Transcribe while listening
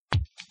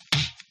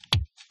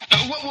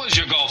What was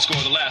your golf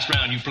score the last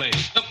round you played,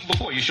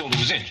 before your shoulder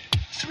was injured?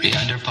 3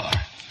 under par.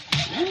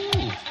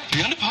 Ooh,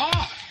 3 under par.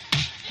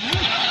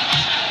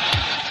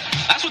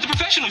 That's what the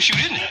professionals shoot,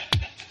 isn't it?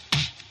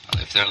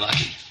 Well, if they're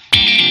lucky.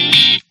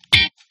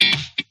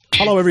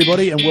 Hello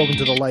everybody and welcome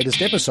to the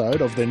latest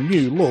episode of the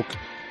new look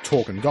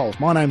Talkin' Golf.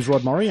 My name's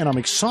Rod Murray and I'm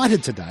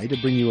excited today to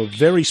bring you a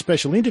very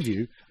special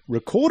interview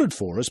recorded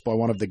for us by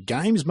one of the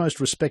game's most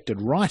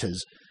respected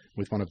writers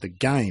with one of the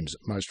game's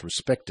most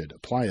respected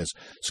players.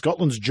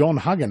 Scotland's John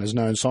Huggan has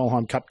known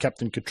Solheim Cup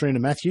captain Katrina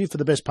Matthew for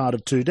the best part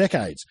of 2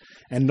 decades,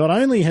 and not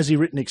only has he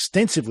written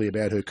extensively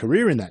about her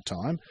career in that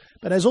time,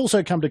 but has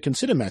also come to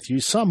consider Matthew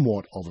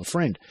somewhat of a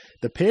friend.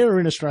 The pair are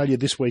in Australia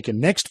this week and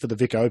next for the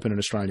Vic Open and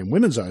Australian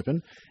Women's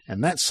Open,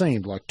 and that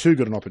seemed like too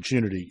good an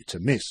opportunity to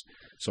miss.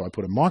 So I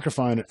put a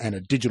microphone and a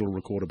digital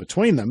recorder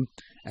between them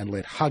and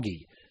let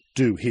Huggy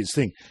do his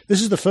thing.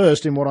 This is the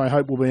first in what I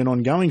hope will be an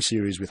ongoing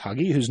series with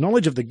Huggy, whose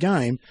knowledge of the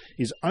game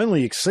is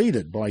only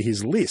exceeded by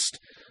his list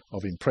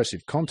of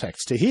impressive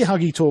contacts. To hear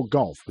Huggy talk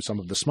golf with some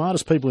of the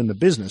smartest people in the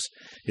business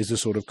is the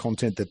sort of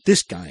content that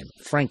this game,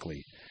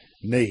 frankly,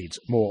 needs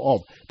more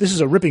of. This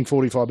is a ripping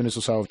 45 minutes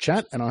or so of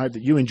chat, and I hope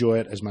that you enjoy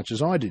it as much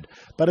as I did.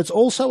 But it's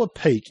also a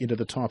peek into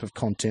the type of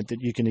content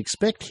that you can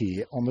expect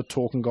here on the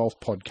Talkin' Golf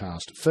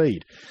podcast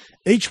feed.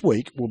 Each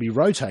week, we'll be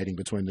rotating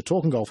between the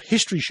Talkin' Golf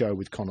History Show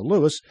with Connor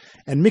Lewis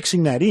and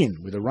mixing that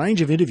in with a range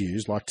of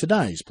interviews like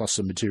today's, plus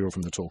some material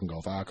from the Talkin'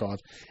 Golf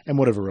archive and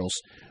whatever else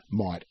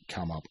might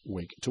come up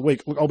week to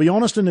week. Look, I'll be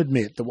honest and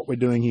admit that what we're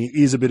doing here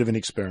is a bit of an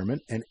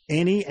experiment, and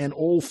any and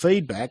all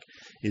feedback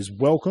is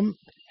welcome,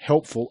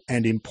 helpful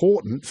and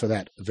important for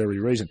that very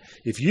reason.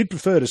 If you'd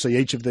prefer to see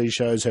each of these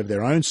shows have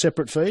their own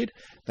separate feed,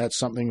 that's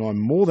something I'm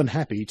more than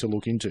happy to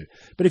look into.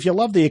 But if you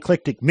love the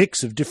eclectic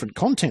mix of different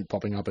content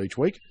popping up each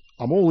week,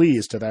 I'm all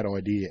ears to that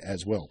idea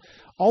as well.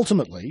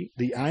 Ultimately,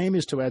 the aim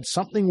is to add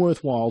something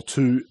worthwhile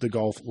to the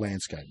golf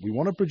landscape. We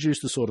want to produce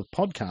the sort of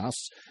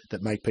podcasts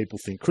that make people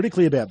think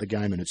critically about the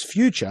game and its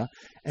future,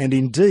 and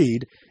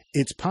indeed,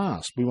 its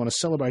past. We want to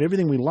celebrate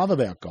everything we love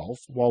about golf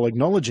while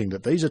acknowledging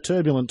that these are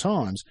turbulent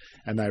times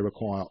and they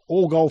require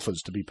all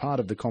golfers to be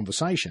part of the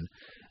conversation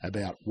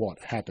about what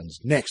happens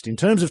next. In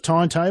terms of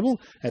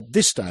timetable, at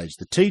this stage,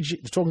 the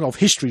Talkin' Golf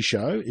History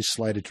Show is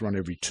slated to run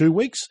every 2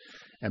 weeks,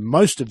 and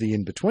most of the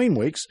in-between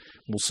weeks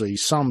will see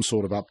some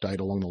sort of update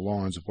along the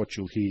lines of what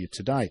you'll hear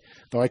today.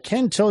 Though I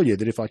can tell you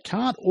that if I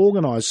can't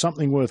organise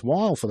something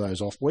worthwhile for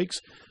those off weeks,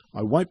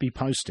 I won't be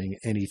posting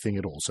anything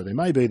at all. So there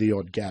may be the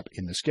odd gap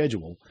in the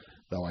schedule,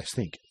 though I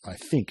think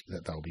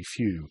that they'll be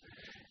few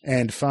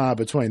and far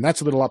between.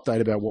 That's a little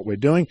update about what we're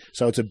doing.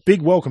 So it's a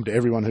big welcome to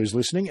everyone who's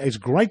listening. It's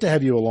great to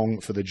have you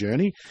along for the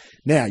journey.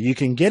 Now, you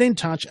can get in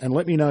touch and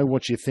let me know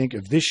what you think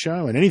of this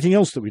show and anything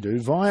else that we do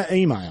via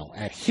email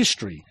at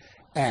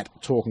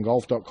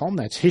history@talkingolf.com.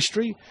 That's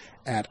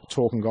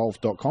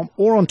history@talkingolf.com,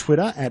 or on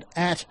Twitter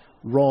at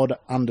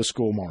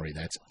Rod_Murray.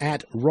 That's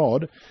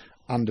 @Rod_Murray.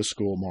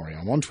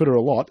 I'm on Twitter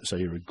a lot, so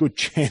you're a good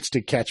chance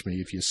to catch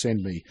me if you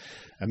send me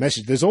a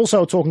message. There's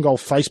also a Talkin'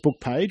 Golf Facebook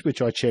page,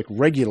 which I check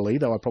regularly,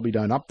 though I probably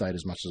don't update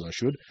as much as I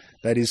should.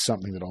 That is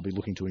something that I'll be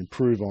looking to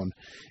improve on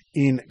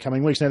in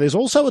coming weeks. Now, there's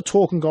also a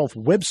Talkin' Golf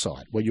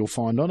website where you'll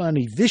find not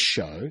only this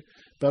show,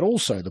 but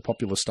also the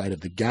popular State of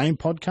the Game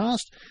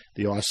podcast,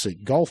 the I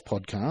Seek Golf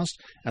podcast,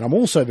 and I'm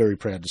also very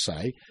proud to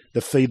say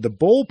the Feed the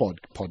Ball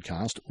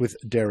podcast with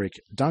Derek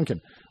Duncan.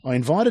 I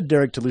invited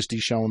Derek to list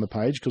his show on the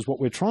page because what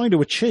we're trying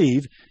to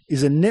achieve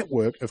is a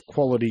network of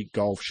quality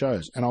golf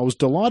shows. And I was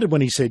delighted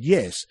when he said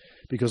yes,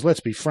 because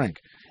let's be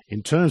frank,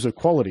 in terms of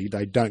quality,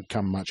 they don't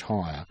come much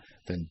higher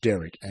than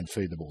Derek and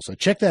Feed the Ball. So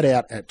check that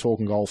out at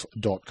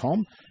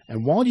talkingolf.com.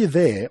 And while you're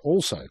there,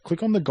 also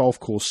click on the Golf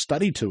Course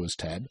Study Tours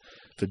tab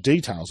for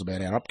details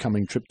about our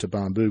upcoming trip to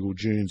Barnbougle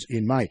Dunes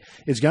in May.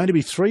 It's going to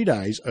be 3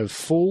 days of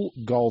full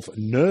golf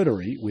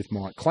nerdery with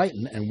Mike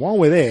Clayton. And while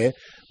we're there,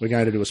 we're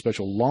going to do a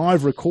special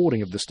live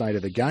recording of the State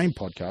of the Game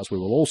podcast. We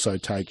will also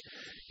take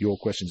your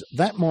questions.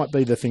 That might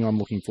be the thing I'm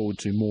looking forward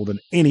to more than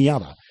any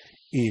other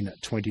in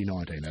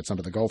 2019. That's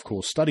under the Golf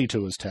Course Study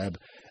Tours tab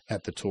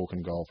at the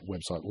Talkin' Golf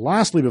website.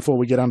 Lastly, before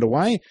we get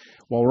underway,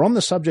 while we're on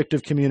the subject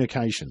of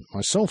communication,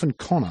 myself and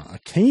Connor are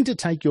keen to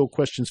take your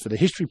questions for the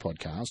History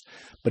podcast,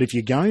 but if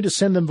you're going to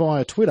send them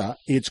via Twitter,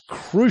 it's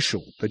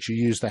crucial that you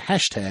use the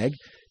hashtag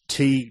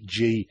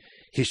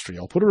TGHistory.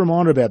 I'll put a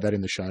reminder about that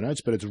in the show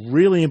notes, but it's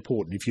really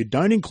important. If you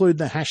don't include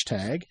the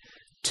hashtag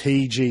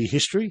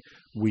TGHistory,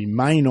 we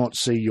may not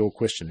see your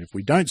question. If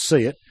we don't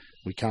see it,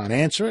 we can't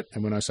answer it.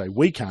 And when I say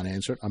we can't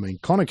answer it, I mean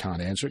Connor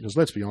can't answer it, because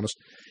let's be honest,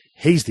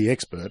 he's the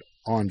expert.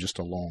 I'm just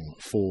along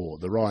for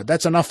the ride.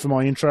 That's enough for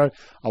my intro.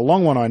 A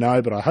long one, I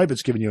know, but I hope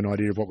it's given you an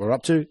idea of what we're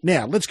up to.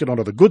 Now, let's get on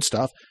to the good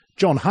stuff.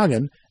 John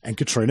Huggan and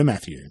Katrina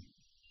Matthew.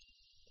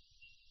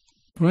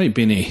 Right,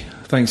 Beanie.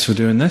 Thanks for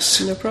doing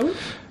this. No problem.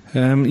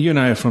 You and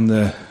I are from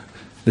the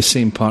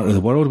same part of the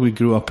world. We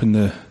grew up in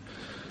the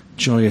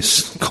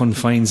joyous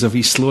confines of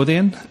East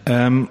Lothian.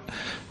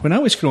 When I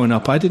was growing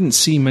up, I didn't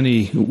see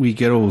many wee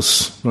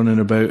girls running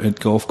about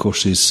at golf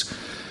courses.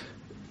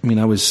 I mean,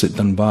 I was at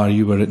Dunbar,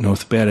 you were at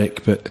North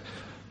Berwick, but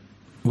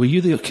Were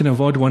you the kind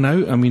of odd one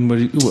out? I mean,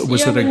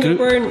 was there a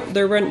group?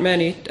 There weren't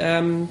many.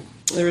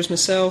 There was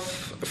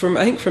myself from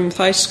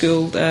high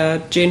school,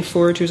 Jane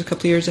Ford, who was a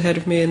couple of years ahead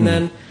of me, and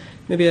then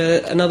maybe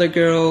another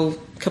girl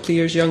a couple of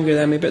years younger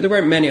than me. But there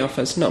weren't many of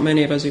us, not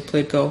many of us who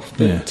played golf.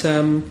 But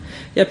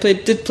I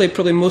did play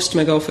probably most of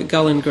my golf at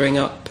Gullen growing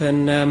up,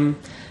 and a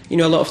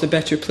lot of the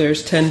better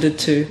players tended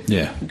to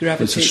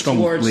gravitate it's a strong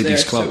towards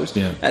ladies' there. club.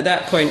 So at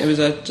that point, it was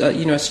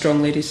a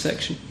strong ladies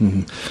section.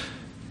 Mm-hmm.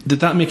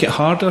 Did that make it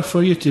harder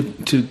for you?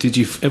 Did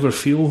you ever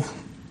feel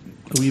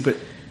a wee bit,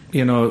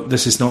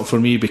 this is not for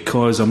me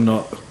because I'm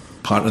not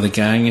part of the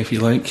gang, if you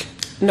like?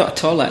 Not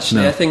at all,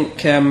 actually. No. I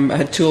think I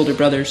had two older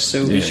brothers,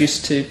 so I was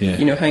used to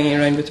hanging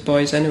around with the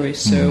boys anyway.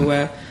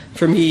 So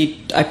for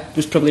me, I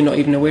was probably not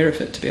even aware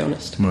of it, to be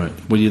honest. Right.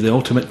 Were you the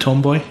ultimate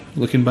tomboy,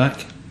 looking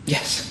back?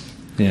 Yes.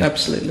 Yeah.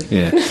 Absolutely.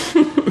 Yeah.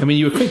 I mean,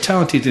 you were quite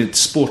talented at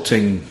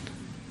sporting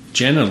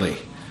generally.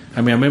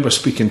 I mean, I remember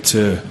speaking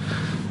to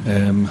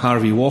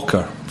Harvey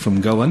Walker from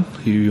Gullen,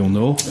 who you'll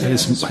know.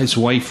 His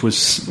wife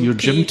was your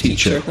gym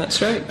teacher.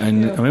 That's right.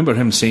 And I remember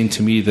him saying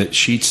to me that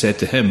she'd said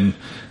to him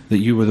that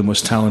you were the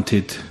most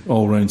talented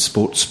all-round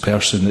sports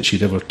person that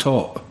she'd ever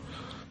taught.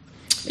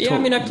 Yeah, I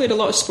mean, I played a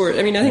lot of sport.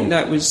 I mean, I think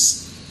that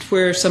was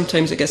where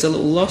sometimes it gets a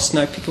little lost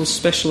now. People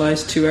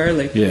specialise too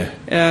early. Yeah.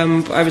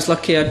 I was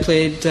lucky. I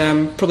played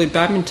probably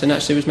badminton,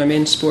 actually, was my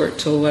main sport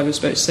till I was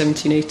about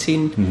 17,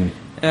 18.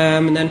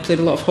 And then played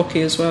a lot of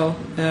hockey as well.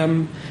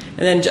 And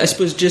then I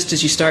suppose just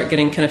as you start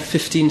getting kind of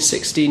 15,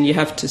 16, you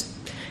have to,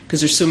 because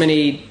there's so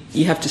many,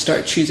 you have to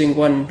start choosing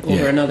one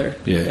over another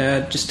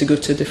just to go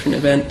to different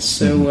events.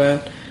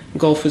 So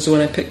golf was the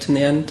one I picked in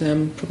the end,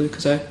 probably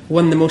because I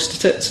won the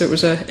most at it, so it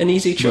was an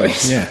easy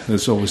choice. Yeah,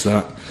 there's always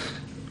that.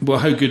 Well,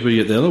 how good were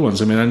you at the other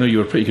ones? I mean, I know you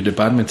were pretty good at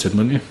badminton,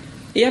 weren't you?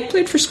 Yeah, I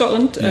played for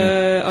Scotland,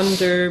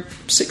 under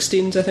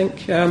 16s, I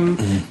think.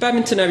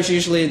 Badminton, I was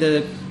usually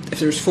if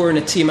there was four in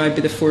a team, I'd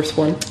be the fourth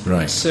one.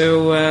 Right.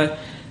 So,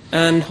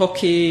 and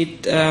hockey,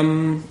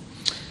 I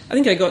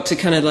think I got to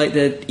kind of like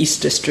the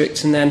East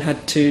District and then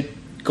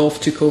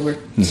golf took over.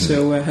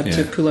 So I had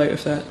to pull out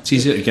of that. It's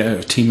easier to get out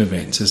of team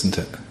events, isn't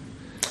it?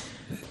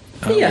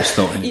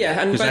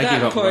 And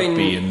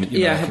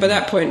by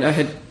that point I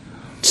had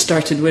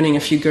started winning a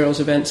few girls'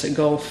 events at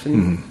golf,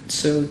 and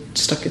so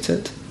stuck at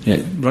it.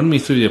 Yeah, run me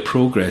through your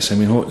progress. I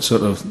mean, what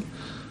sort of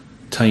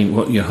time,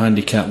 what your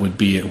handicap would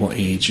be at what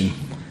age? And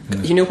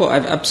you know what?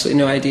 I've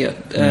absolutely no idea.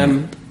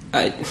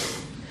 I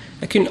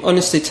couldn't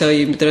honestly tell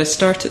you. Did I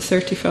start at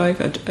 35?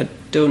 I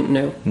don't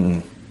know.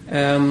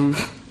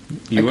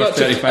 I got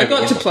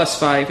to plus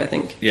 5, I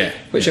think. Yeah.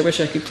 Which I wish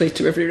I could play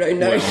to every round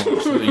now.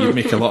 Well, you'd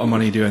make a lot of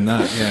money doing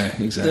that.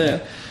 Yeah, exactly. Yeah.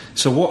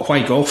 So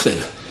why golf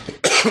then?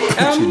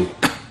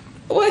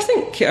 Well, I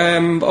think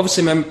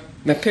obviously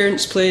my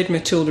parents played, my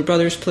two older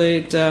brothers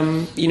played.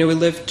 We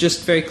lived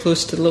just very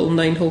close to the little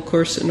 9-hole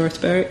course at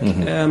North Berwick.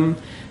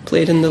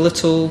 Played in the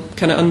little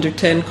kind of under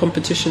 10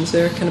 competitions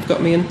there, kind of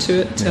got me into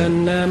it.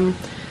 And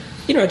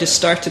I just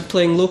started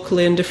playing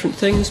locally in different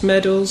things,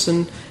 medals,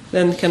 and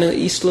then kind of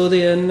East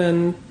Lothian,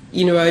 and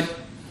I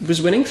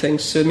was winning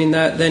things. So I mean,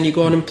 then you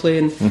go on and play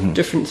in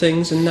different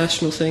things and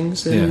national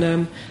things,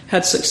 and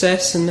had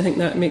success. And I think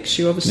that makes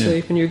you,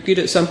 obviously, when you're good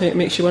at something, it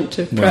makes you want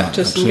to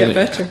practice and get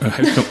better.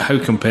 How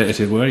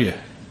competitive were you?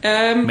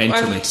 Mentally,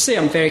 I would say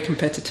I'm very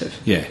competitive.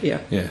 Yeah.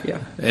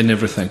 In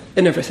everything.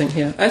 In everything,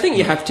 yeah. I think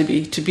you have to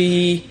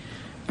be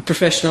a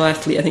professional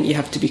athlete. I think you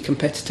have to be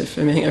competitive.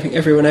 I mean, I think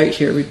everyone out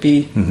here would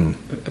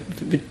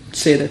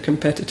say they're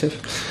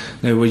competitive.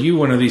 Now, were you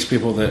one of these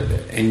people that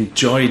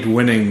enjoyed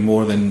winning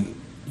more than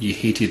you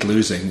hated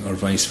losing, or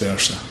vice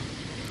versa?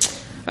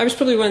 I was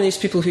probably one of these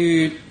people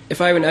who,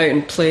 if I went out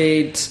and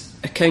played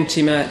a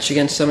county match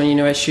against someone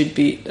I should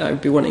beat, I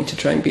would be wanting to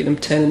try and beat them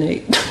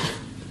 10-8.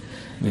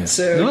 Yeah.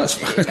 So, no, that's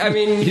fine. I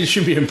mean, you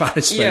should be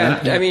embarrassed by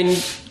that. I mean,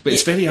 but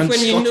it's very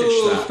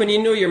un-Scottish. When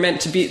you know you're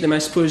meant to beat them, I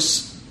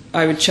suppose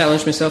I would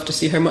challenge myself to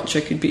see how much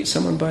I could beat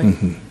someone by.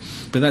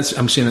 But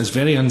I'm saying that's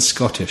very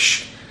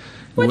un-Scottish.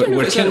 Well, I don't know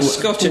if it's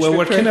un-Scottish. Well,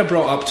 we're kind of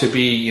brought up to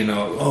be,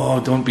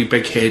 don't be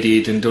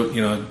big-headed and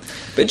don't,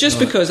 But just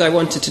because I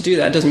wanted to do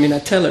that doesn't mean I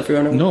tell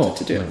everyone I wanted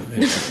to do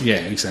it. Yeah,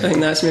 exactly. I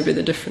think that's maybe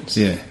the difference.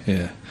 Yeah.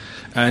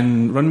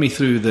 And run me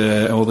through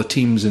all the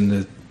teams and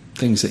the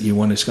things that you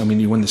won. I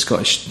mean, you won the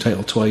Scottish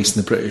title twice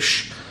and the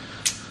British.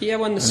 Yeah, I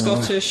won the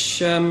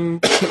Scottish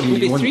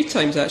maybe 3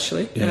 times,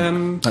 actually.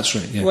 Yeah, that's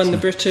right, yeah. Won the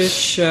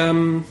British,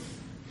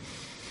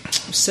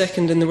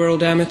 second in the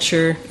World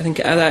Amateur. I think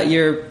that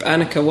year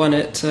Annika won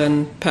it,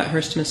 and Pat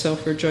Hurst and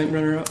myself were joint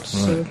runner-ups.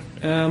 Right.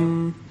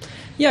 So,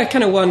 I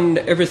kind of won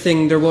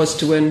everything there was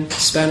to win.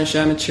 Spanish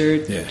Amateur,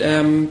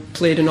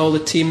 played in all the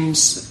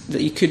teams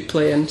that you could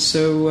play in.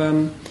 So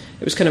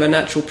it was kind of a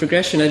natural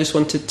progression. I just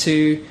wanted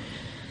to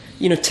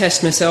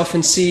test myself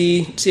and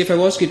see if I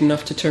was good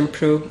enough to turn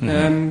pro.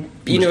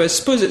 I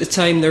suppose at the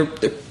time there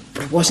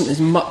wasn't as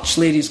much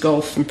ladies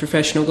golf and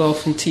professional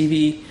golf on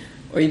TV,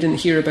 or you didn't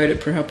hear about it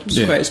perhaps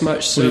quite as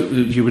much. So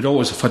you would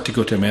always have had to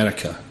go to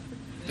America.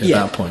 at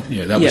that point.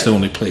 Yeah, that was the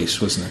only place,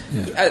 wasn't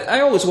it? Yeah.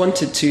 I always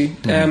wanted to,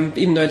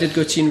 even though I did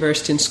go to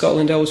university in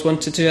Scotland, I always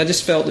wanted to. I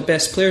just felt the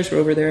best players were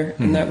over there,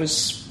 and that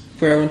was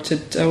where I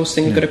wanted. I always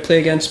think you've got to play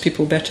against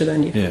people better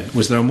than you. Yeah.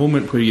 Was there a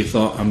moment where you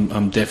thought,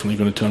 I'm definitely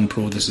going to turn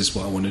pro, this is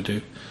what I want to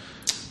do?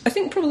 I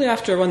think probably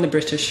after I won the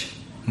British.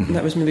 And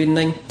that was maybe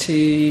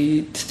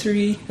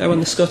 93. I won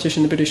the Scottish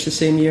and the British the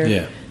same year.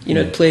 Yeah.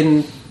 I'd played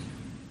in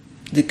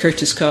the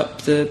Curtis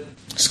Cup, the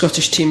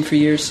Scottish team for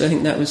years, so I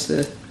think that was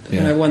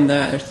when I won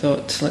that, I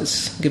thought,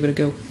 let's give it a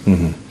go.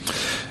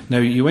 Now,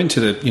 you went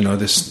to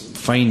this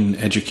fine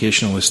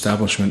educational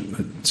establishment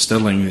at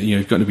Stirling.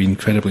 You've got to be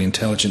incredibly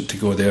intelligent to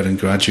go there and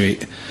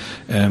graduate.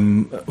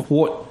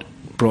 What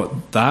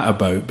brought that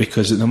about?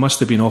 Because there must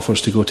have been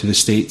offers to go to the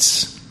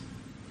States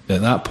at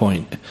that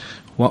point.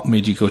 What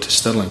made you go to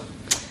Stirling?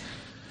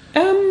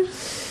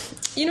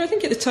 I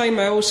think at the time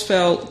I always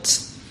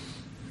felt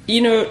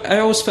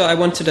I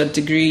wanted a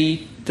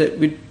degree that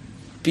would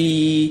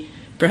be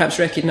perhaps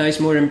recognised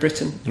more in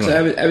Britain. Right.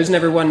 So I was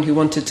never one who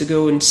wanted to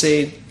go and,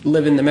 say,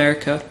 live in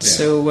America. Yeah.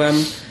 So,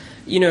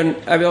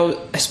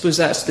 I suppose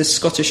that's the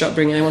Scottish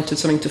upbringing. I wanted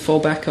something to fall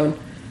back on.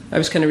 I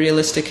was kind of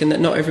realistic in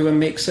that not everyone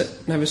makes it.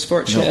 And I was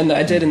fortunate in that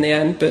I did in the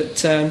end.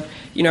 But, I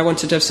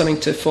wanted to have something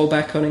to fall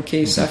back on in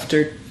case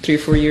after 3 or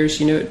 4 years,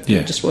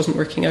 it just wasn't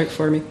working out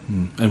for me.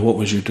 And what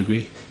was your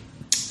degree?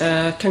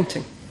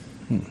 Counting.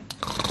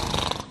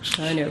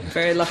 I know,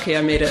 very lucky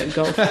I made it at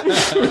golf.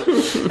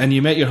 And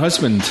you met your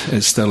husband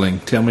at Stirling.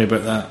 Tell me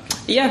about that.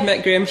 Yeah, I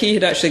met Graham. He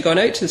had actually gone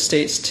out to the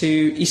States, to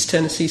East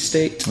Tennessee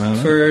State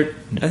for,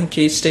 I think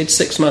he stayed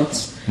 6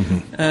 months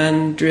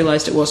and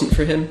realised it wasn't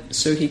for him.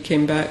 So he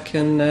came back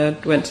and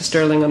went to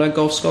Stirling on a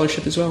golf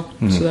scholarship as well.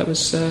 So that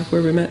was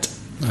where we met.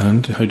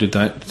 And how did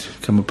that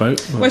come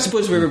about? Well, I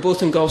suppose we were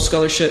both on golf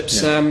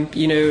scholarships. Yeah.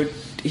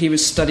 He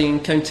was studying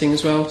counting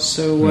as well,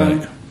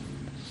 so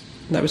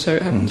that was how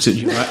it happened. So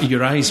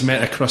your eyes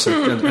met across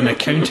an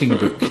accounting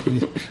book.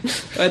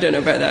 I don't know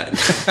about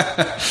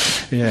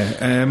that.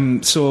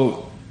 Yeah.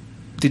 So,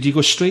 did you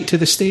go straight to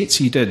the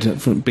States? You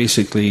did,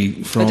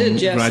 basically from I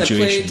did, yes.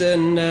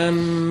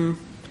 graduation.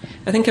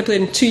 I think I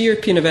played in 2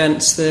 European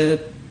events: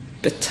 the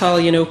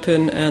Italian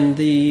Open and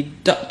the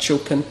Dutch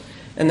Open.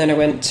 And then I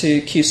went to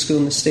Q School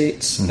in the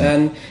States.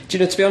 And, to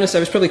be honest, I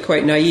was probably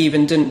quite naive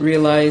and didn't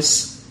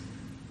realise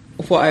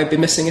what I'd be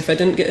missing if I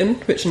didn't get in,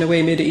 which in a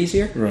way made it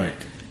easier. Right.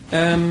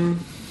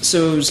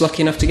 So I was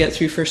lucky enough to get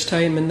through first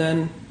time, and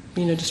then,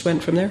 just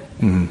went from there.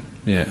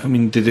 Yeah, I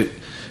mean,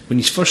 when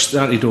you first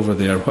started over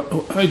there,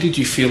 how did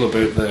you feel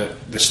about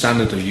the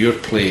standard of your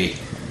play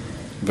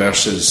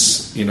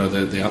versus,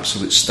 the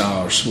absolute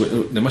stars?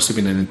 There must have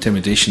been an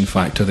intimidation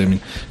factor. I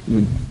mean,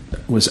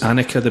 was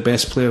Annika the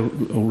best player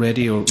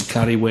already, or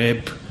Carrie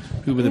Webb?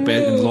 Who were the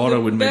best? And Laura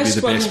would maybe be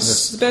the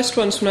best. The best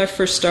ones when I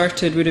first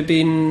started would have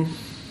been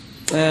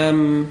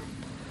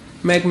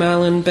Meg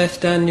Mallon, Beth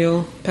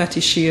Daniel, Patty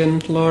Sheehan,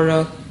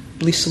 Laura,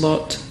 Lisa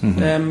Lott.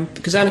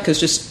 Because Annika's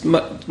just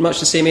much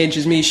the same age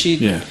as me.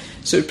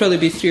 So it would probably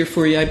be 3 or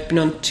 4 years. I'd been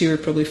on tour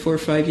probably 4 or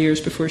 5 years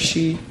before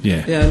she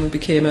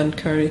became Anne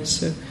Carey.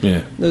 So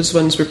those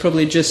ones were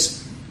probably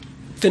just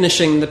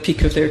finishing the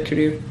peak of their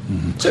career.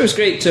 So it was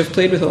great to have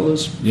played with all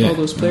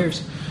those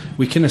players.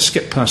 We kind of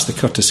skipped past the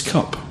Curtis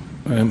Cup.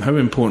 How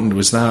important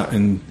was that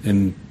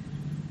in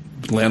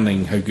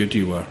learning how good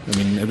you were? I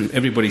mean,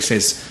 everybody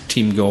says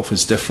team golf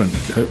is different.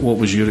 What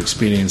was your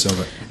experience of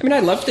it? I mean, I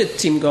loved it,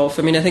 team golf.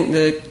 I mean, I think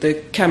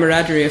the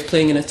camaraderie of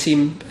playing in a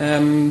team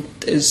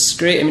is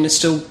great. I mean, I'm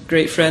still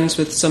great friends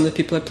with some of the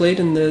people I played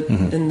in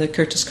the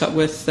Curtis Cup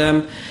with.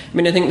 I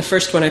mean, I think the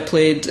first one I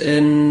played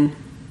in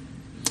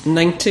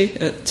 90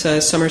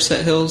 at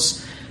Somerset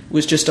Hills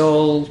was just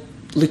all,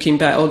 looking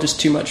back, all just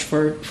too much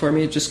for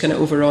me, just kind of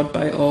overawed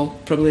by it all.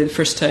 Probably the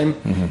first time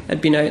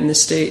I'd been out in the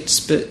States,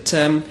 but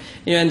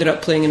I ended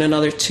up playing in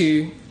another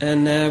 2,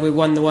 and we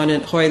won the one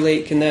at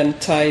Hoylake and then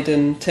tied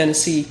in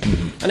Tennessee.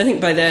 And I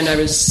think by then I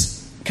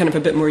was kind of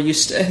a bit more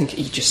used to, I think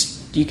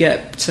you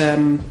get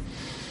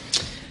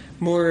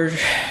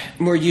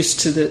more used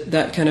to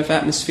that kind of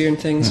atmosphere and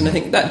things, and I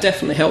think that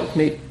definitely helped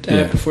me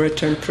before I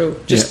turned pro,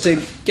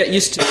 to get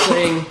used to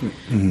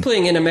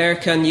playing in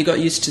America, and you got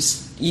used to,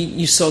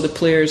 you saw the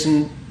players,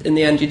 and in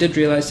the end you did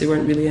realise they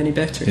weren't really any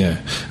better.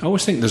 I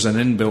always think there's an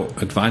inbuilt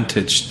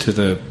advantage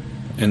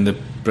in the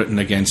Britain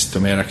against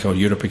America, or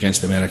Europe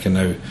against America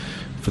now,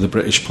 for the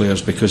British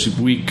players, because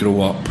we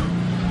grow up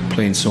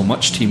playing so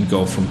much team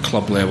golf from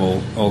club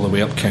level all the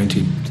way up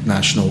county,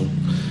 national,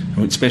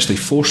 especially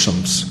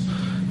foursomes,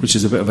 which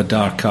is a bit of a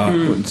dark art,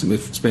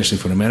 especially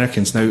for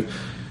Americans. Now,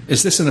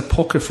 is this an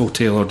apocryphal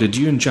tale, or did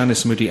you and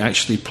Janice Moody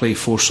actually play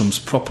foursomes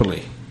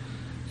properly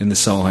in the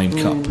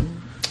Solheim Cup?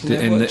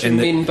 What do you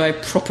mean by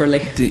properly?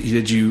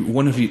 Did you?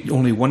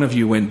 Only one of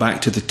you went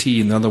back to the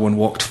tee, and the other one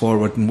walked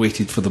forward and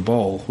waited for the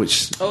ball,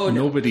 which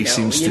nobody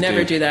seems to do. You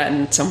never do that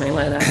in something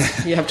like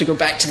that. You have to go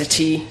back to the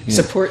tee,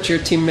 support your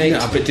teammate.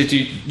 Yeah, but did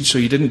you? So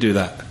you didn't do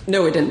that?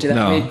 No, we didn't do that.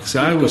 No, so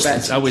I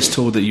was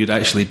told that you'd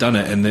actually done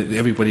it, and that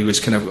everybody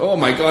was kind of, "Oh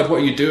my God, what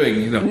are you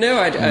doing?" No,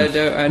 I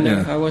don't. I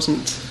know I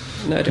wasn't.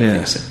 No, I don't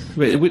think so.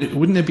 But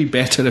wouldn't it be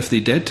better if they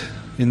did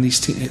in these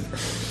teams?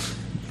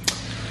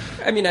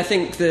 I mean, I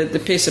think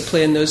the pace of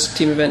play in those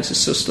team events is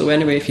so slow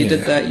anyway. If you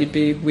did that, you'd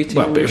be waiting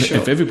on your shot.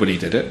 If everybody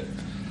did it.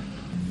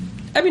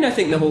 I mean, I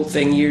think the whole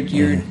thing,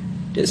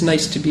 it's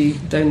nice to be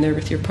down there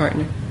with your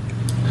partner.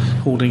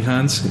 Holding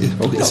hands?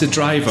 Oh, it's a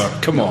driver.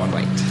 Come on.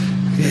 Right.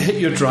 Hit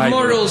your driver.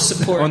 Moral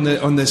support. On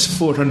this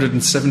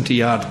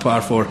 470-yard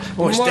par 4.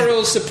 Oh,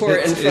 moral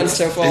support in front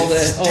of all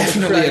the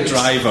definitely crowds. A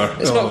driver.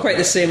 It's not quite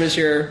the same as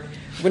your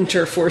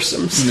winter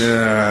foursomes.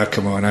 Nah,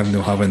 come on, I'm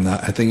not having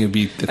that. I think it'd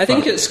be... I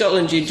think at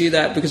Scotland you do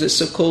that because it's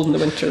so cold in the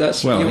winter. That's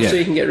so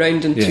you can get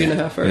round in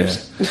 2.5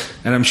 hours. Yeah.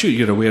 And I'm sure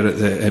you're aware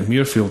at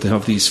Muirfield they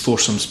have these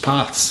foursomes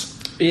paths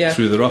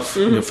through the rough.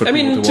 Mm-hmm. I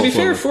mean, to be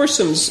fair,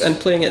 foursomes and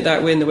playing it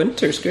that way in the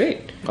winter is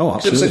great. Oh,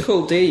 absolutely. If it's a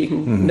cold day, you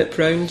can nip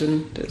round,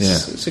 and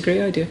it's a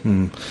great idea.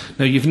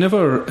 Now, you've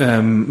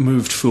never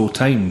moved full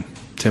time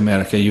to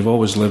America. You've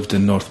always lived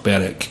in North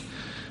Berwick.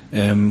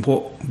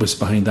 What was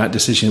behind that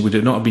decision? Would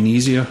it not have been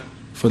easier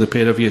for the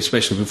pair of you,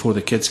 especially before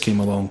the kids came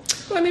along?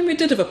 Well, I mean, we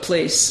did have a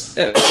place.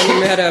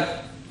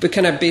 We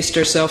kind of based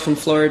ourselves in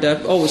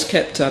Florida. Always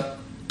kept a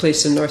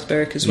place in North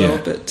Berwick as well.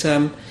 Yeah. But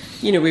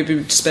we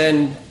would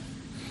spend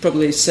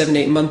probably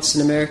 7-8 months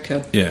in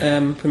America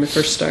when we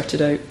first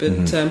started out.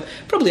 But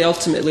probably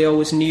ultimately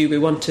always knew we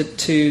wanted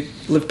to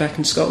live back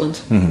in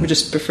Scotland. We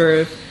just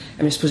prefer.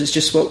 I suppose it's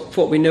just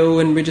what we know,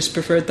 and we just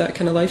preferred that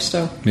kind of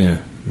lifestyle. Yeah.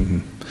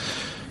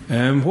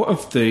 What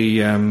of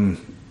the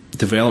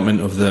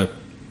development of the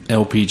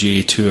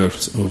LPGA Tour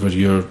over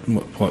your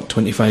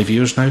 25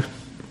 years now,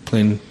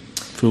 playing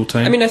full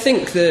time? I mean, I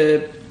think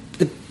a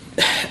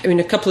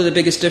couple of the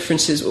biggest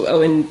differences.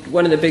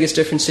 One of the biggest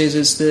differences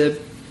is the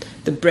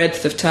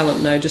breadth of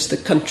talent now, just the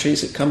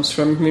countries it comes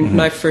from. I mean, when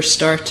I first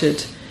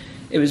started,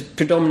 it was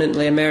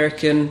predominantly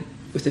American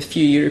with a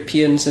few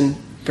Europeans and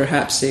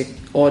perhaps the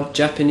odd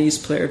Japanese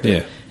player.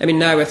 But, I mean,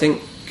 now I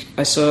think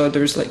I saw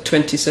there was like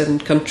 27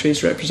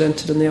 countries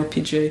represented in the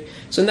LPGA.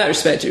 So in that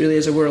respect, it really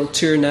is a world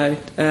tour now.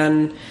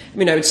 And I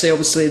mean, I would say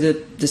obviously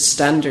the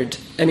standard.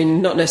 I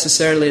mean, not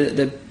necessarily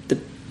that the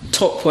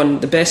top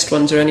one, the best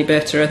ones are any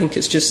better. I think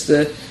it's just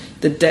the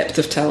depth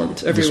of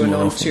talent. Everyone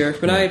on tour.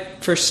 When I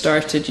first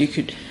started, you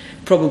could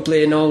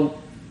probably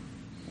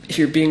if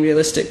you're being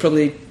realistic,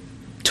 probably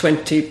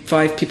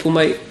 25 people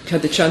might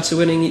have the chance of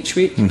winning each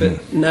week.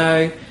 But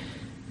now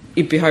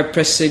you'd be hard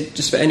pressed to say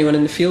just about anyone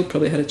in the field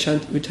probably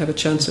would have a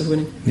chance of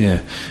winning.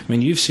 Yeah, I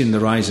mean, you've seen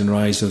the rise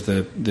of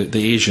the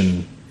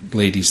Asian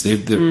ladies.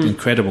 They're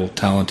incredible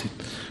talented,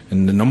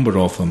 and the number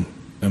of them.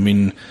 I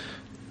mean,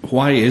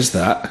 why is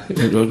that?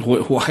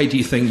 Why do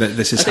you think that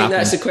this is happening? I think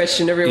that's the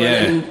question everyone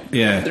in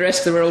the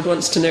rest of the world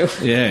wants to know.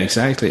 Yeah,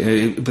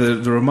 exactly. They're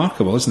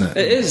remarkable, isn't it?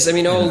 It is. I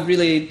mean,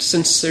 really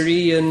since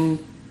Surrey and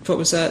what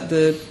was that,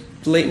 the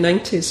late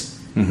 90s.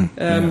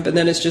 But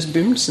then it's just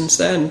boomed since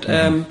then.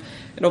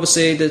 And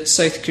obviously the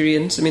South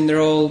Koreans, I mean,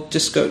 they're all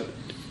just got,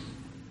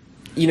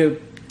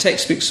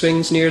 textbook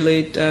swings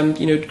nearly,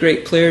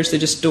 great players. They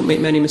just don't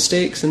make many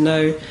mistakes. And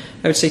now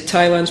I would say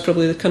Thailand's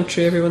probably the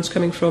country everyone's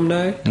coming from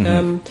now.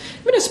 I mean,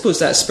 I suppose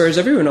that spurs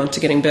everyone on to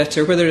getting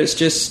better, whether it's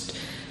just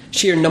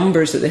sheer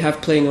numbers that they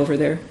have playing over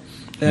there.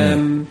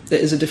 That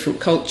is a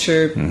different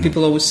culture.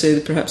 People always say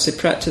that perhaps they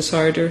practice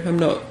harder. I'm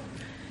not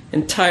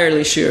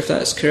entirely sure if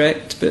that's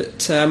correct,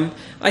 but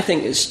I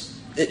think it's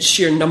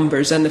sheer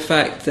numbers and the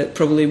fact that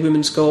probably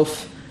women's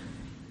golf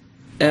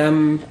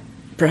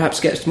perhaps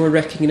gets more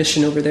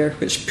recognition over there,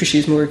 which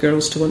pushes more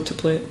girls to want to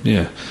play it.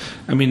 Yeah,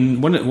 I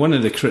mean, one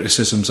of the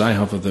criticisms I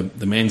have of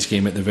the men's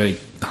game at the very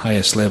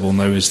highest level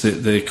now is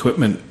that the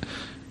equipment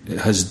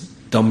has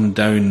dumbed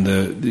down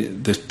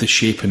the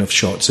shaping of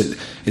shots.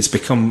 It's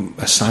become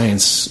a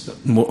science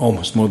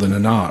almost more than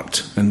an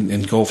art,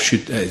 and golf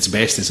should at its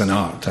best is an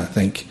art, I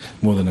think,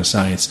 more than a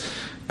science.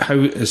 How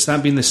has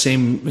that been the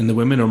same in the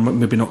women, or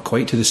maybe not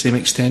quite to the same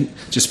extent,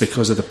 just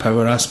because of the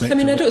power aspect? I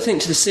mean, I don't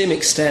think to the same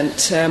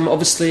extent.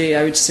 Obviously,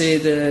 I would say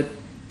the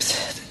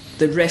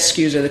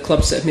rescues are the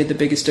clubs that have made the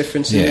biggest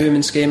difference in the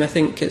women's game. I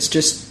think it's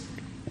just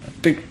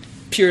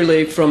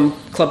purely from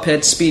club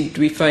head speed.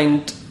 We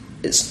find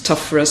it's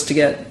tough for us to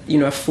get a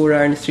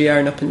 4-iron,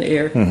 3-iron up in the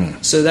air.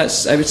 So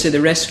that's, I would say, the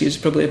rescues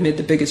probably have made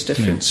the biggest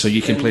difference. So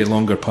you can play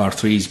longer par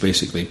 3s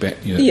basically. I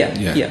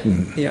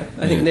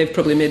think they've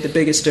probably made the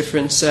biggest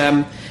difference.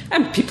 And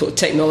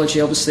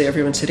technology, obviously,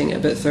 everyone's hitting it a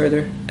bit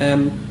further. I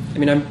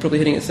mean, I'm probably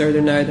hitting it further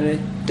now than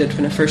I did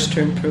when I first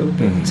turned pro.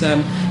 But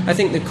I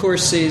think the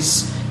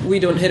courses, we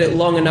don't hit it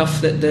long enough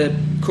that the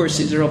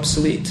courses are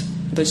obsolete.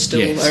 They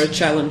still are a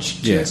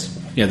challenge to us.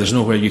 Yeah, there's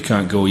nowhere you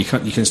can't go. You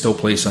can still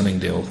play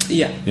Sunningdale.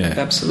 Yeah,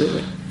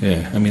 absolutely.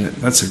 Yeah, I mean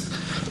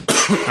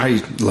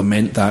I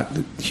lament that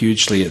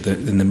hugely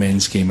in the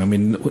men's game. I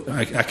mean,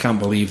 I can't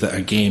believe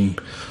that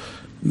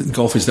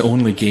golf is the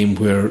only game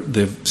where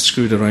they've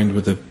screwed around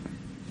with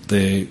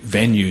the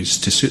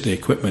venues to suit the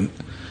equipment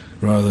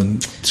rather than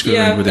screw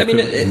around with the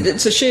equipment. I mean,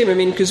 it's a shame. I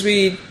mean, because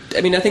I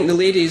think the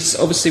ladies,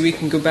 obviously, we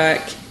can go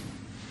back,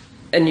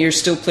 and you're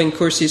still playing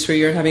courses where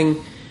you're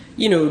having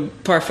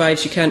par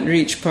fives you can't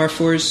reach, par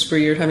fours where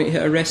you're having to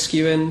hit a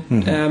rescue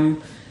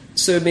in.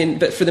 So, I mean,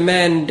 but for the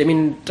men, I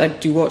mean, I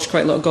do watch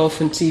quite a lot of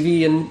golf on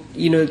TV, and,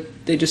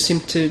 they just seem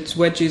to, it's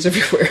wedges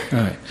everywhere.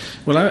 Right.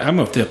 Well, I'm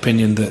of the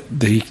opinion that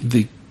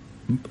the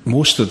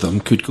most of them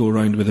could go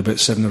around with about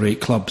 7 or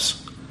 8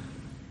 clubs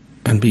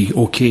and be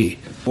okay.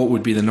 What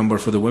would be the number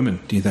for the women,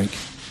 do you think?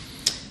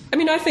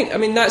 I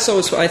mean, that's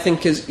always what I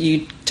think is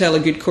you tell a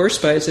good course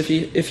by is if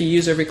you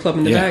use every club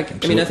in the bag.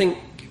 Absolutely. I mean, I think...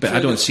 But I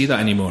don't see that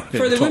anymore.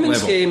 For the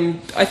women's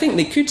game, I think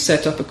they could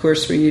set up a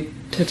course where you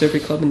hit every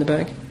club in the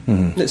bag.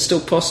 It's still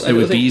possible. It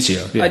would be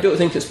easier. Yeah. I don't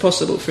think it's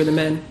possible for the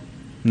men.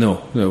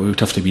 No, it would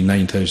have to be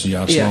 9,000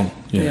 yards long.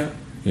 Yeah,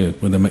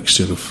 with a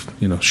mixture of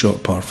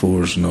short par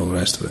fours and all the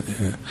rest of it.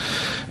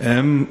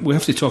 Yeah. We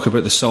have to talk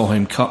about the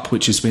Solheim Cup,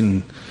 which has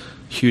been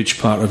a huge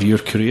part of your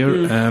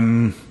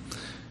career.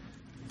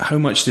 How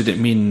much did it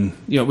mean?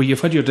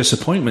 You've had your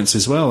disappointments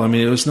as well. I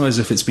mean, it was not as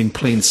if it's been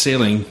plain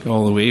sailing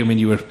all the way. I mean,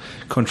 you were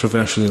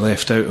controversially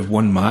left out of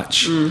one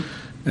match.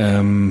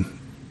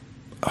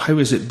 How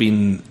has it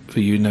been for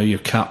you now? You're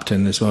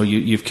captain as well.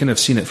 You've kind of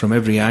seen it from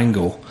every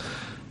angle.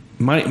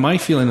 My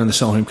feeling on the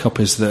Solheim Cup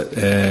is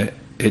that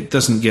it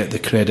doesn't get the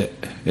credit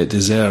it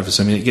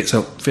deserves. I mean, it gets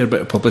a fair bit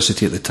of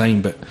publicity at the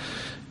time, but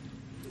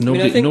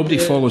nobody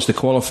follows the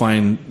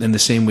qualifying in the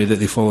same way that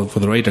they follow for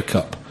the Ryder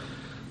Cup.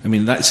 I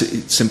mean, that's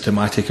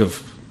symptomatic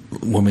of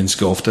women's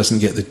golf. Doesn't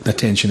get the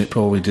attention it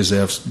probably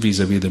deserves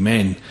vis-a-vis the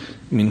men.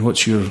 I mean,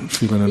 what's your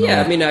feeling on that?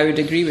 Yeah, I mean, I would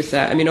agree with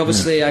that. I mean,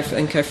 obviously, I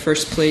think I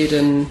first played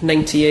in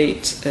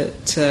 '98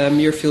 at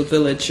Muirfield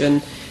Village,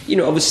 and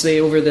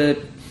obviously over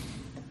the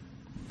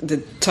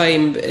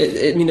time,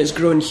 it's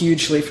grown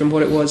hugely from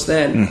what it was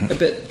then. A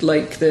bit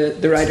like the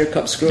Ryder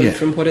Cup's grown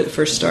from what it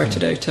first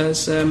started out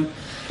as. I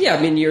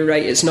mean, you're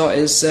right. It's not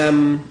as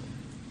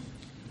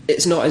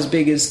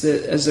big as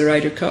the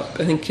Ryder Cup.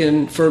 I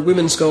think for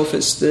women's golf,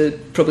 it's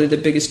probably the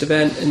biggest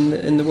event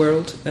in the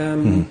world.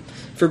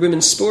 For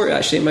women's sport,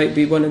 actually, it might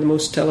be one of the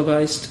most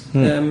televised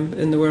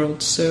in the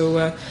world.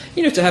 So,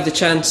 to have the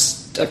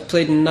chance, I've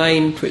played in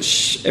 9,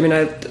 which, I mean,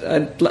 I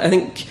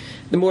think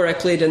the more I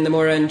played in, the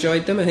more I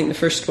enjoyed them. I think the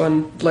first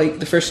one, like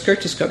the first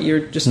Curtis Cup, you're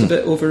just a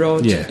bit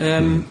overawed.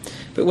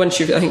 But once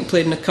you've, I think,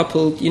 played in a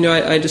couple,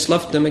 I just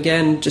loved them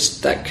again,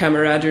 just that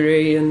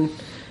camaraderie and...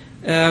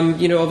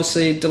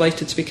 obviously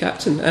delighted to be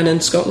captain, and in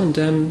Scotland,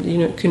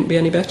 it couldn't be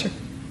any better.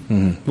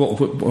 What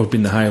have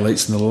been the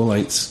highlights and the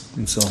lowlights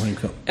in Solheim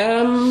Cup?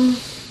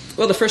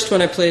 Well, the first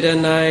one I played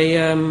in,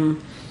 I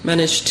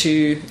managed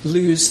to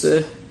lose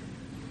the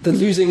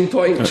losing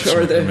point,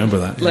 remember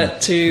that.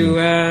 Let to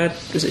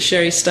was it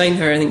Sherry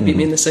Steinhardt? I think beat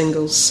me in the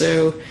singles,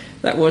 so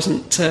that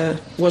wasn't a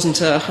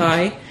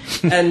high.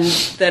 And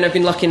then I've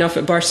been lucky enough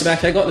at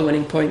Barsabak, I got the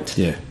winning point.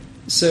 Yeah.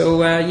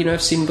 So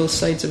I've seen both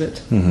sides of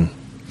it.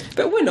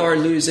 But win or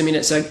lose, I mean,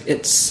 it's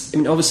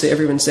obviously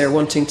everyone's there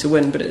wanting to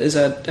win, but it is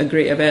a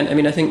great event. I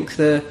mean, I think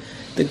the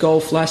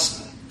golf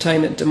last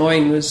time at Des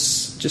Moines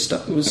was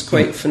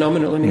quite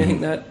phenomenal. I mean, I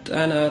think that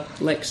Anna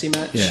Lexi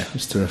match, it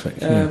was terrific.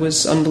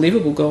 Was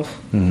unbelievable golf.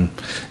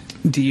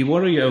 Do you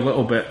worry a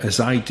little bit, as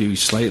I do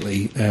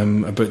slightly,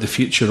 about the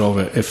future of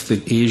it if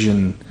the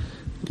Asian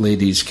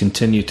ladies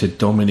continue to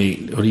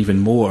dominate, or even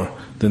more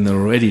than they're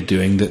already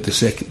doing? That the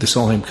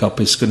Solheim Cup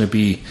is going to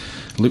be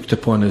looked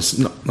upon as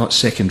not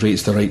second rate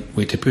is the right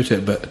way to put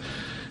it, but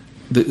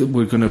that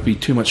we're going to be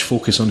too much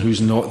focus on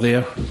who's not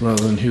there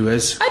rather than who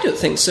is? I don't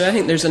think so. I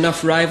think there's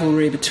enough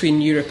rivalry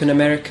between Europe and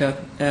America.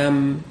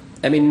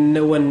 I mean,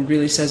 no one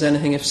really says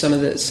anything if some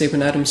of the, say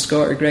when Adam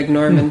Scott or Greg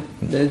Norman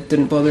they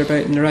didn't bother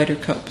about in the Ryder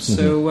Cup.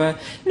 So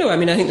no, I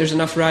mean, I think there's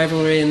enough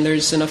rivalry and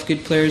there's enough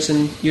good players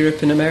in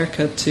Europe and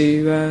America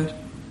to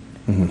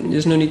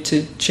there's no need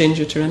to change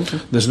it or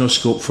anything. There's no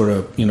scope for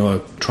a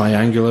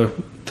triangular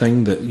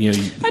thing that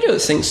I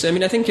don't think so. I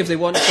mean, I think if they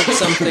wanted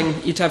something,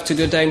 you'd have to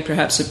go down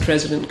perhaps a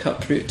President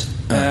Cup route.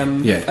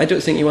 I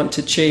don't think you want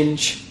to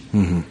change.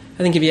 I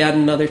think if you add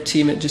another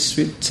team, it just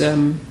would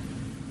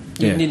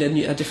you'd need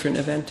a different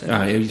event.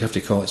 You'd have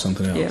to call it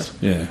something else.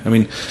 Yeah. I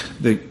mean,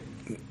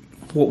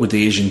 what would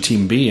the Asian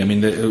team be? I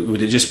mean,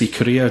 would it just be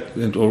Korea,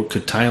 or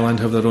could Thailand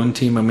have their own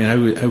team? I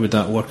mean, how would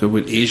that work? Or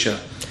would Asia?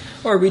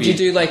 Or would you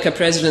do like a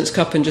President's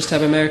Cup and just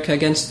have America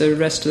against the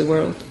rest of the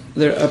world?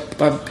 They're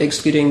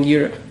excluding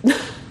Europe.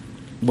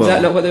 Well, is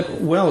that not what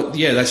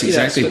that's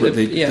exactly what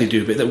they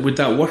do. But would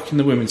that work in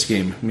the women's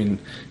game? I mean,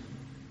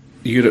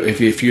 Europe.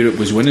 If Europe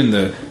was winning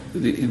the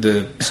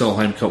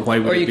Solheim Cup, why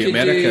would it be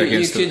America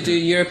against? You could do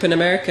Europe and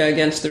America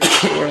against the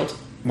rest of the world.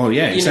 Well,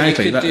 yeah,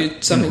 exactly. You could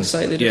do something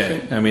slightly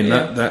different. Yeah, I mean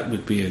that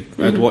would be.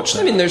 I'd watch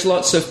that. I mean, there's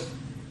lots of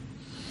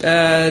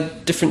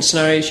different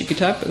scenarios you could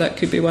have, but that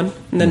could be one,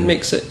 and then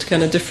makes it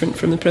kind of different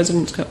from the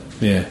President's Cup.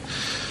 Yeah,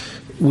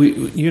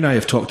 you and I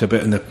have talked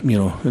about in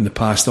the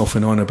past off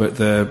and on about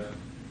the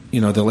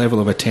level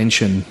of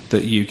attention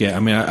that you get. I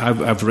mean,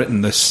 I've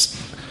written this,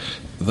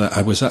 that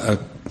I was at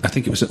I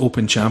think it was an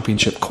Open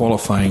Championship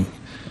pre-qualifying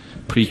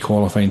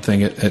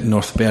thing at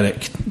North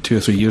Berwick 2 or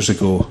 3 years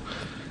ago.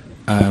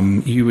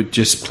 You had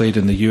just played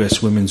in the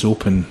US Women's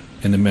Open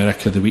in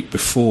America the week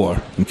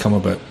before and come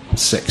about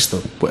 6th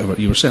or whatever.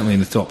 You were certainly in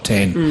the top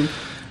 10.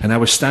 And I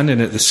was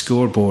standing at the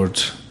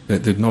scoreboard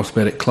at the North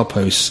Berwick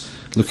Clubhouse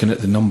looking at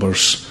the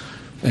numbers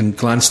and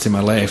glanced to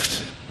my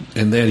left,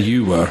 and there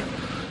you were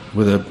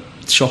with a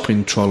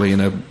shopping trolley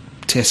and a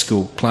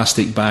Tesco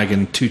plastic bag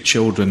and 2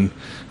 children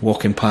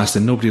walking past,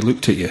 and nobody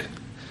looked at you.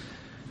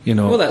 You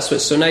know. Well, that's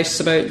what's so nice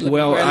about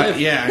where I live.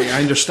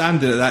 I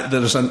understand that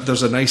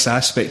there's a nice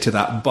aspect to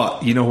that,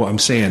 but you know what I'm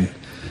saying.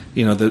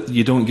 You know that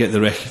you don't get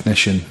the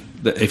recognition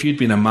that if you'd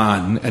been a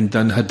man and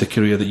had the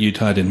career that you'd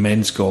had in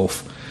men's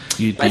golf.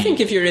 I think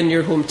if you're in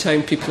your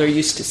hometown, people are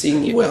used to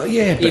seeing you. Well,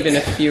 yeah, but, even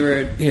if you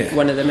were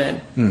one of the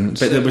men.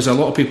 But there was a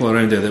lot of people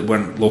around there that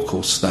weren't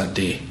locals that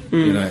day,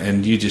 you know,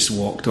 and you just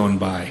walked on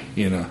by,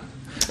 you know.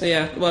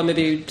 Yeah, well,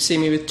 maybe you'd see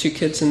me with 2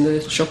 kids in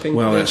the shopping.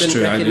 Well, that's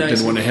true. I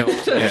didn't want to help.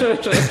 Yeah.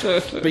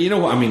 But you know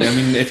what I mean. I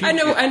mean, if you, I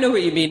know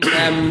what you mean. do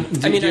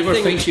you ever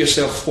think to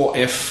yourself, what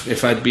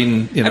if I'd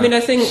been? You know? I mean, I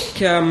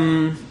think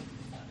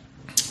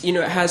you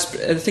know, it has.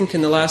 I think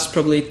in the last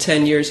probably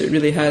 10 years, it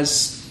really has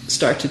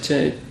started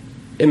to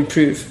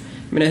improve.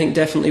 I mean, I think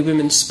definitely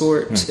women's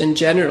sport in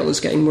general is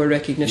getting more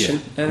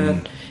recognition.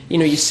 You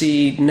know, you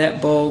see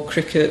netball,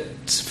 cricket,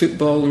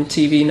 football on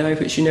TV now,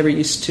 which you never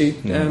used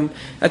to.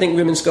 I think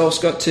women's golf's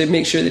got to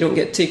make sure they don't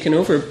get taken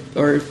over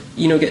or,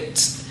 you know,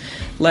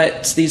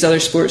 let these other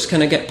sports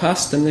kind of get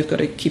past them. They've got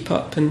to keep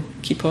up and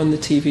keep on the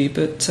TV.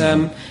 But,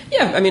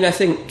 yeah, I mean, I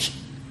think,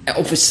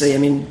 obviously, I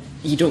mean,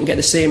 you don't get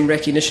the same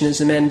recognition as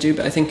the men do,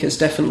 but I think it's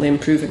definitely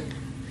improving.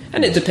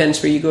 And it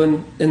depends where you go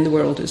in the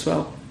world as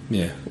well.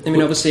 Yeah. I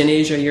mean, obviously in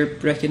Asia you're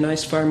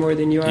recognised far more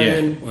than you are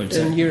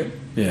in Europe.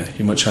 Yeah,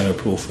 you're much higher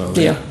profile.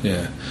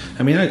 Yeah.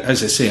 I mean,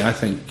 as I say, I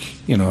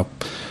think, you know,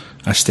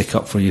 I stick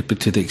up for you, but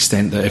to the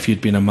extent that if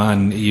you'd been a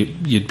man,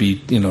 you'd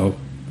be, you know,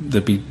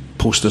 there'd be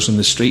posters on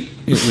the street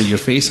with your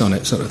face on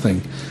it, sort of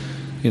thing.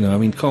 You know, I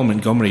mean, Colin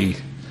Montgomery,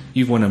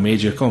 you've won a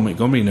major. Colin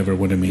Montgomery never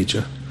won a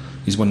major.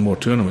 He's won more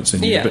tournaments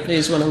than you. Yeah, but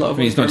he's won a lot of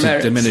them. He's not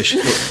to diminish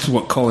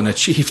what Colin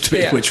achieved,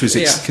 which was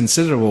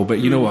considerable. But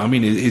you know what I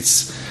mean?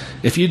 It's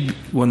if you'd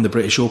won the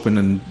British Open,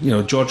 and you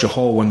know Georgia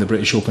Hall won the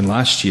British Open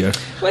last year.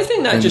 Well, I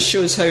think that just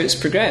shows how it's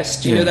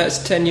progressed. You know, that's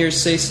 10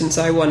 years say since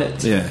I won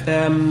it.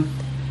 Yeah.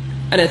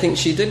 And I think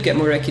she did get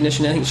more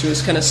recognition. I think she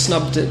was kind of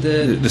snubbed at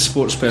the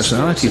sports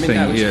personality thing.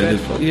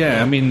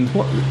 I mean,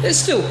 it's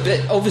still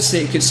obviously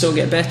it could still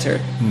get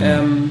better.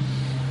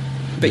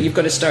 But you've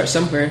got to start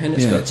somewhere, and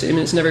it's got to. I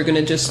mean, it's never going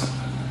to just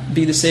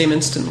be the same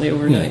instantly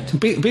overnight.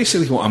 Yeah.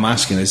 Basically, what I'm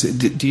asking is,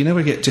 do you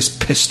never get just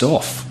pissed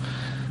off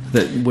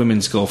that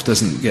women's golf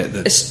doesn't get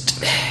the?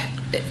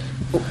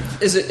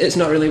 It's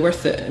not really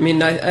worth it. I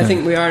mean, I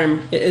think we are.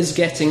 It is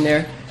getting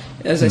there.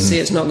 As I say,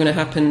 it's not going to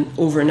happen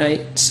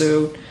overnight.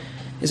 So,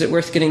 is it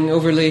worth getting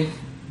overly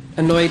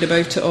annoyed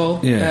about it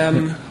all?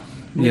 Yeah.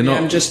 Maybe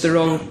I'm just the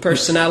wrong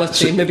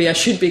personality. Maybe I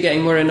should be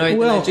getting more annoyed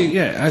than I do.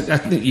 Yeah, I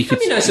think you could. I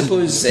mean, I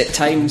suppose at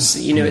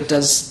times, you know, it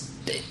does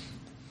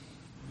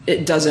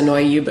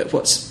annoy you, but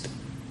what's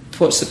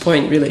the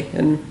point, really?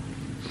 And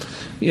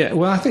yeah,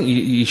 well, I think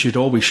you should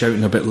all be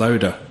shouting a bit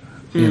louder.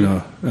 You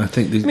know, I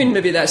think. I mean,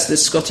 maybe that's the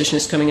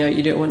Scottishness coming out.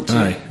 You don't want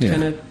to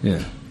kind of.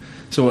 Yeah.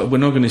 So we're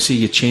not going to see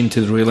you chained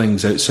to the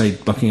railings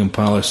outside Buckingham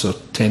Palace or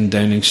 10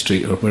 Downing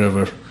Street or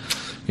wherever.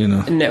 You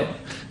know. No.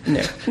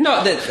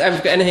 Not that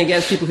I've got anything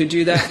against people who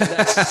do that.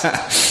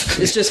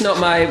 It's just not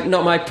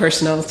my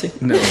personality.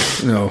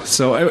 No.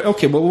 So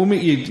okay, well, we'll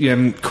make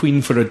you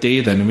queen for a day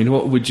then. I mean,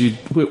 what would you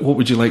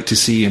like to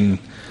see in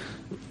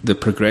the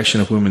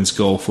progression of women's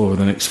golf over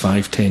the next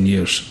 5-10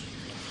 years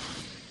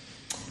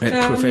at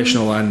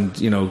professional and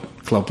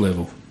club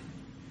level?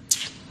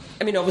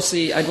 I mean,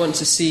 obviously, I'd want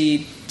to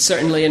see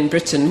certainly in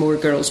Britain more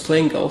girls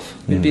playing golf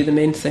would be the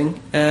main thing.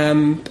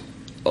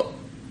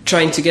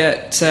 Trying to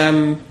get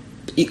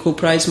equal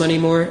prize money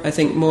more. I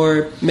think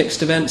more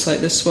mixed events like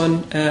this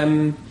one.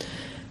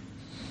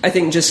 I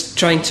think just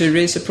trying to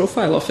raise the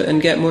profile of it and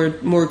get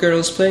more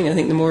girls playing. I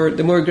think the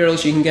more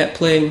girls you can get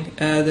playing,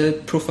 the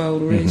profile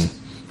will raise.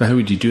 But how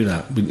would you do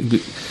that?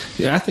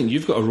 I think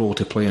you've got a role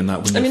to play in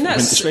that.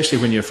 Especially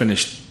when you're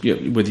finished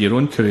with your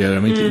own career. I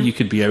mean, you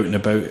could be out and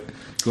about.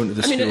 Going to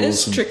the schools. I mean, it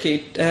is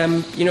tricky.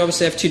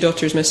 Obviously I have 2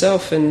 daughters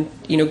myself, and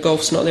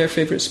golf's not their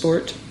favourite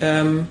sport.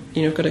 Got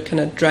to kind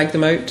of drag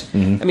them out. I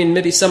mean,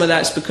 maybe some of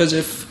that's because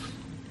of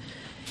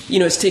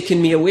it's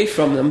taken me away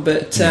from them,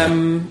 but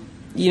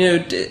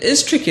it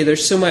is tricky.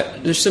 There's so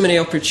many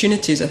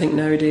opportunities, I think,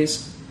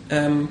 nowadays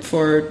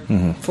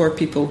for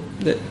people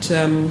that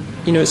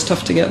it's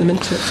tough to get them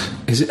into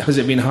it. Has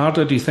it been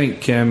harder, do you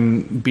think,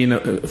 being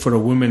for a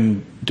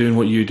woman doing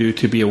what you do,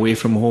 to be away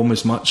from home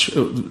as much?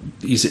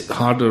 Is it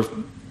harder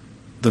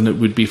than it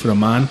would be for a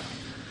man?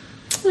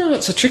 Well,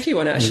 it's a tricky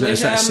one, actually.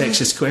 Is that a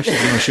sexist question?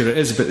 I'm not sure it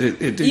is, but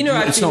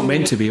it's not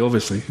meant to be,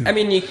 obviously. I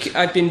mean,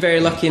 I've been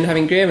very lucky in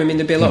having Graham. I mean,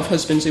 there'd be a lot of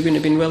husbands who wouldn't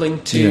have been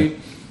willing to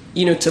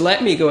to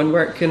let me go and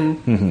work and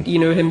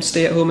him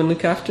stay at home and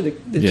look after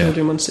the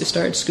children once they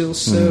started school.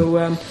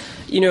 So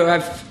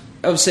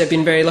obviously I've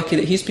been very lucky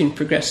that he's been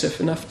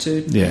progressive enough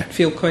to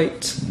feel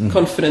quite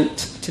confident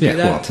to do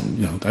that.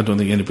 Well, I don't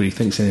think anybody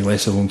thinks any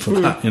less of him for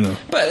that,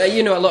 But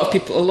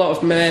a lot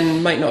of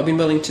men might not have been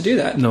willing to do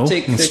that. No,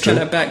 take the kind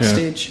of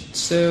backstage. Yeah.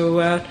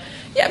 So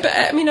but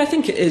I mean, I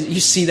think it is, you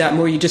see that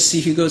more. You just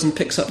see who goes and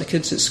picks up the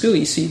kids at school.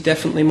 You see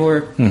definitely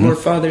more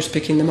fathers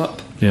picking them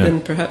up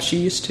than perhaps you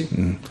used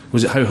to.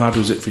 How hard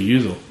was it for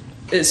you though?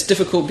 It's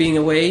difficult being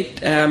away.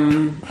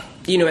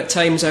 At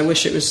times I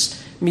wish it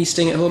was me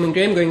staying at home and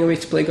Graham going away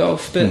to play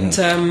golf, but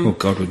oh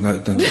God,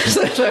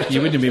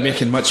 you wouldn't be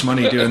making much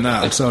money doing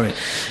that. I'm sorry,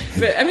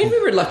 but I mean, we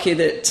were lucky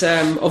that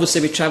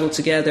obviously we travelled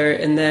together,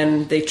 and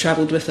then they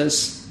travelled with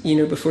us,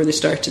 before they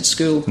started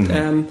school.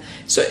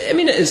 So I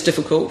mean, it is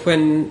difficult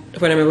when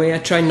I'm away. I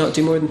try and not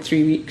do more than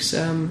 3 weeks.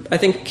 I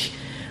think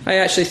I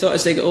actually thought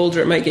as they get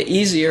older it might get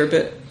easier,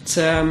 but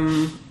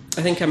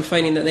I think I'm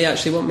finding that they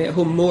actually want me at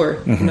home more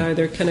now.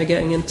 They're kind of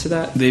getting into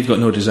that. They've got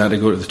no desire to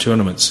go to the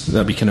tournaments.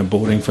 That'd be kind of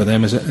boring for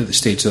them, is it, at the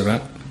stage they're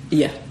at?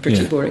 Yeah,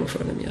 pretty boring for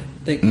them, yeah.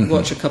 They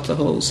watch a couple of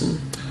holes and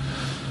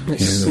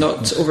it's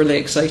not overly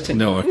exciting.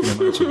 No, I can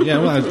imagine. Yeah,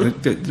 well,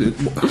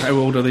 how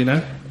old are they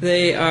now?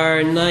 They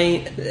are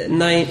 9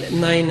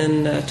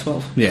 and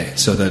 12. Yeah,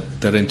 so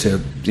they're into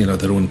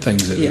their own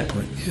things at that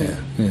point.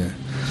 Yeah.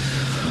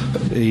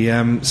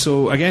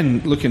 So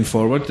again, looking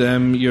forward,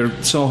 you're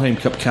Solheim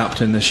Cup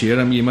captain this year.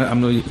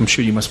 I'm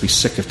sure you must be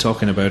sick of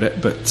talking about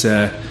it, but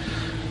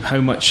how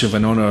much of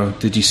an honour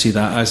did you see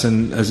that as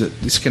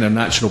it's kind of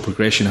natural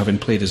progression, having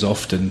played as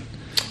often?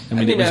 I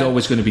mean, it was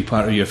always going to be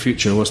part of your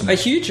future, wasn't it?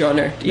 A huge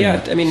honour,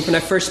 yeah. I mean, when I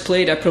first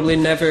played, I probably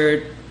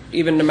never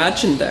even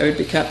imagined that I would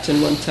be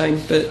captain one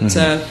time, but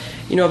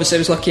obviously I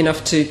was lucky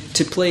enough to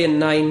play in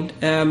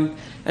 9.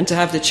 And to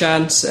have the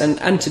chance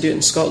and to do it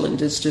in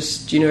Scotland is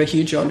just, a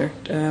huge honour.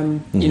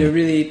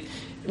 Really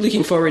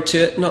looking forward to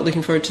it. Not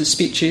looking forward to the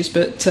speeches,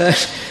 but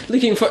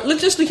looking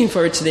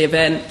forward to the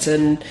event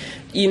and,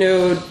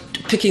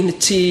 picking the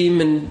team.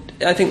 And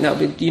I think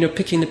that'll be,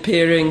 picking the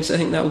pairings. I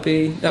think that'll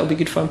be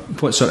good fun.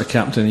 What sort of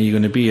captain are you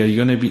going to be? Are you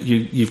going to be?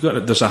 You've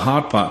got. There's a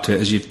hard part to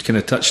it, as you've kind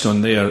of touched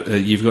on there.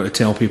 You've got to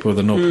tell people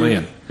they're not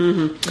playing.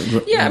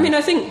 Yeah, I mean,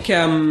 I think.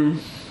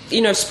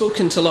 I've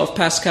spoken to a lot of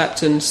past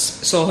captains,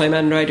 Solheim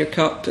and Ryder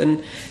Cup,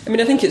 and I mean,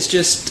 I think it's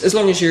just as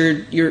long as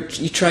you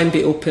try and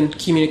be open,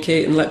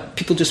 communicate, and let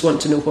people just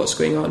want to know what's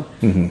going on.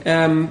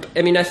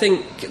 I mean, I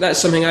think that's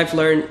something I've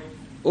learned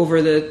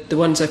over the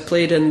ones I've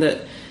played in,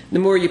 that the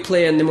more you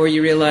play and the more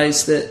you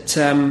realise that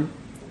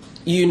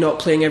you not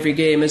playing every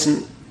game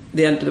isn't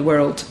the end of the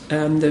world.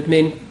 The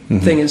main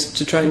thing is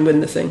to try and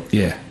win the thing.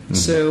 Yeah.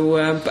 So,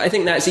 but I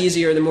think that's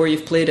easier the more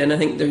you've played in. I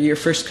think your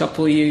first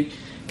couple you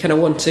kind of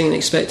wanting and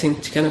expecting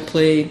to kind of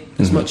play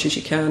as much as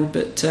you can,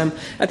 but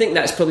I think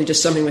that's probably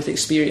just something with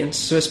experience.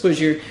 So I suppose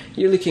you're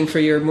looking for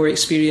your more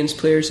experienced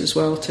players as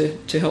well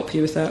to help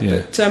you with that.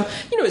 Yeah. But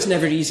it's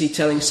never easy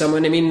telling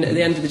someone. I mean, at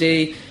the end of the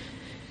day,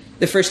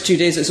 the first 2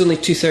 days it's only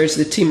 2/3 of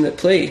the team that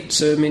play,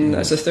 so I mean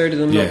that's a third of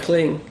them not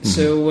playing.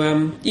 So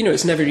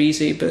it's never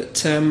easy, but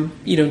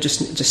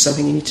just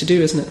something you need to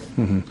do, isn't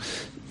it?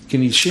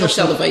 Can you share? Or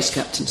tell the vice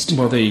captains to.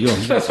 Well, there you go.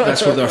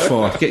 That's what they're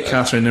for. Get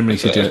Catherine Nimrey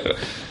to do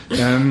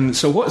it.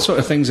 So what sort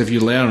of things have you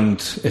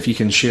learned, if you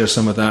can share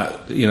some of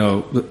that,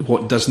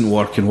 what doesn't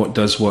work and what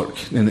does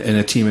work in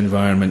a team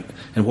environment,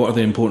 and what are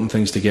the important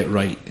things to get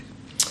right?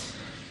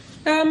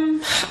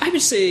 I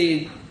would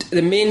say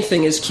the main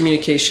thing is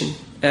communication.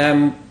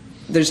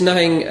 There's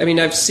nothing, I mean,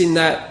 I've seen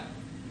that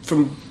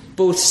from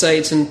both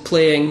sides in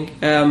playing.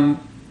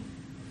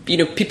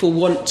 People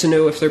want to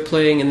know if they're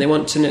playing, and they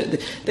want to know.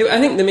 I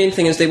think the main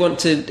thing is they want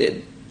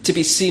to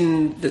be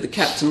seen that the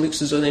captain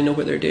looks as though they know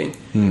what they're doing.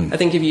 I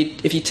think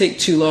if you take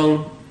too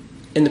long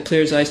in the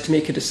player's eyes to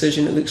make a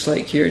decision, it looks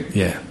like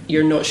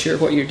you're not sure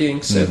what you're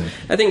doing. So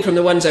I think from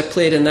the ones I've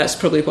played in, that's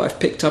probably what I've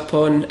picked up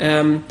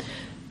on.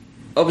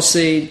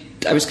 Obviously,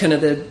 I was kind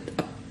of the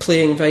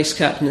playing vice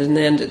captain, and in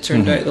the end it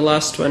turned out the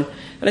last one.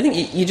 And I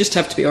think you just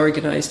have to be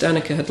organised.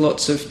 Annika had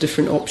lots of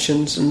different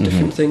options and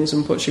different things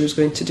and what she was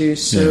going to do.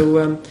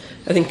 So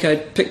I think I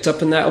picked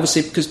up on that,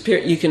 obviously, because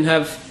you can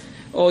have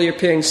all your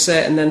pairings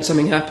set and then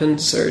something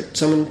happens, or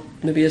someone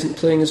maybe isn't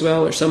playing as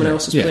well, or someone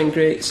else is playing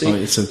great. So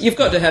you've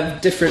got to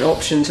have different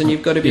options, and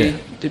you've got to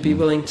be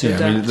willing to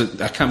adapt. I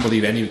mean, I can't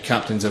believe any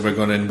captain's ever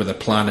gone in with a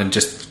plan and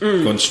just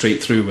gone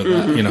straight through with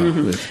that.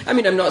 I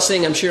mean, I'm not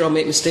saying I'm sure I'll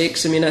make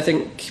mistakes. I mean, I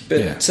think,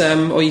 but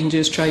all you can do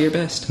is try your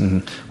best.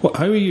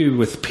 How are you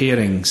with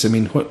pairings? I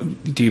mean,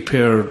 what do you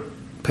pair?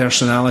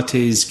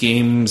 Personalities,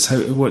 games.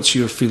 What's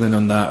your feeling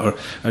on that? Or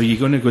are you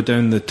going to go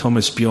down the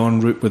Thomas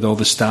Bjorn route with all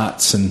the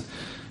stats and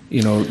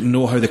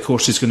know how the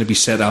course is going to be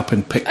set up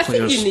and pick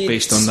players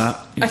based on that?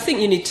 I think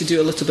you need to do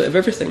a little bit of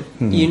everything.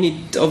 You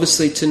need,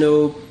 obviously, to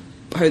know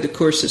how the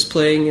course is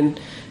playing, and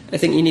I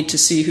think you need to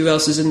see who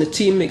else is in the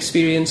team,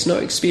 experienced,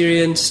 not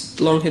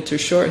experienced, long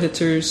hitters, short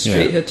hitters,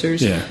 straight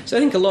hitters. So I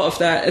think a lot of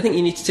that, I think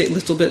you need to take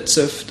little bits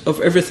of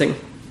everything.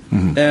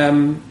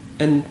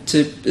 And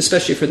to,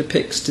 especially for the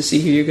picks, to see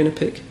who you're going to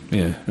pick.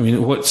 Yeah, I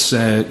mean, what's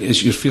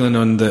is your feeling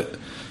on that?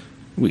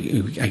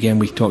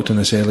 we talked on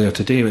this earlier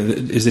today.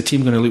 Is the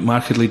team going to look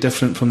markedly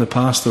different from the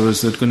past, or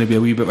is there going to be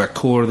a wee bit of a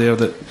core there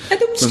that?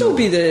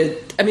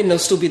 There'll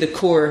still be the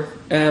core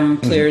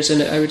players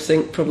in it. I would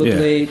think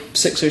probably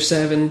 6 or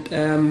 7.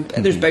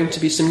 There's bound to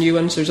be some new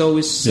ones. There's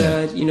always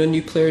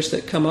new players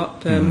that come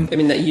up. I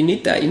mean, that you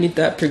need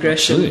that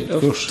progression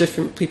of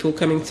different people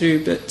coming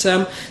through. But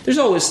there's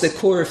always the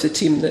core of the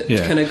team that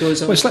kind of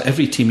goes on. Well, it's like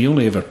every team. You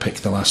only ever pick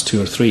the last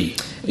 2 or 3.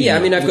 Yeah, I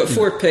mean, I've got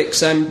 4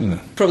 picks. I'm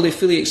probably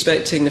fully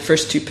expecting the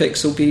first 2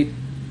 picks will be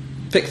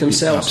pick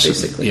themselves,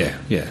 basically.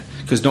 Yeah.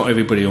 Because not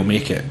everybody will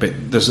make it, but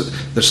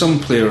there's some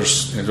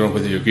players, I don't know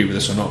whether you agree with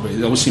this or not, but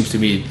it always seems to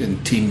me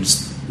in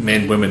teams,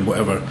 men, women,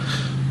 whatever,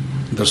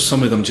 there's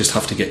some of them just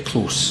have to get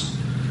close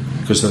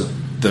because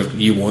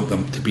you want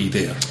them to be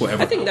there,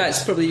 whatever. I think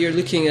that's probably, you're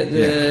looking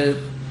at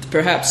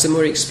perhaps the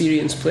more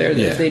experienced player,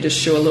 that if they just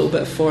show a little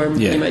bit of form,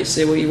 you might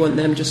say, well, you want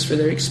them just for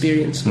their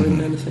experience more than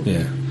anything.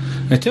 Yeah.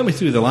 Now tell me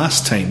through the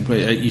last time,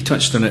 you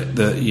touched on it,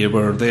 that you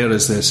were there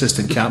as the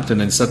assistant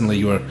captain and suddenly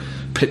you were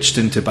pitched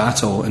into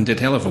battle and did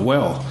hell of a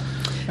well.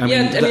 I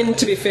mean,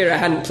 to be fair, I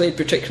hadn't played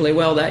particularly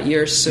well that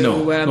year, so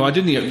no, I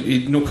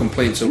didn't. No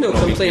complaints. No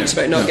complaints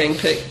about not getting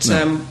picked.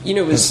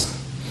 Was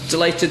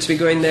delighted to be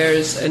going there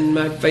in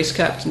my vice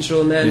captain's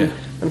role, and then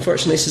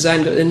unfortunately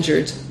Suzanne got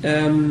injured,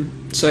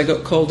 so I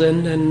got called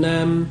in, and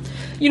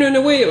in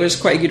a way it was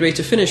quite a good way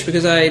to finish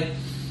because I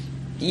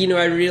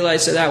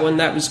realised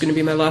that was going to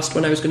be my last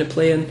one I was going to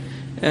play in.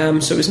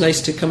 So it was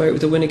nice to come out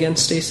with a win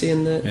against Stacey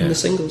in the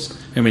singles.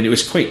 I mean, it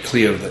was quite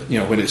clear that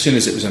when as soon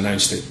as it was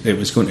announced that it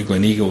was going to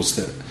Glen Eagles,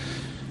 that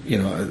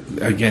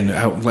again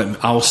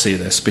I'll say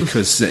this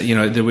because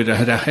they would have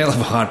had a hell of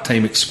a hard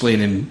time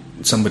explaining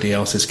somebody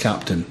else's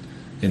captain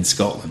in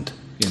Scotland.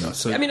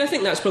 So I mean, I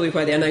think that's probably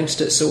why they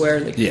announced it so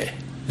early. Yeah.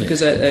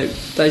 Because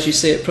as you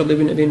say, it probably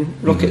wouldn't have been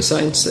rocket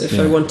science. If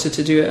I wanted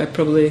to do it, I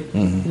probably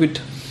would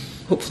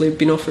hopefully have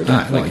been offered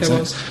I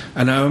was.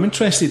 And I'm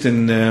interested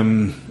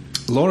in.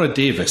 Laura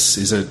Davis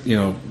is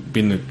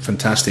been a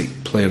fantastic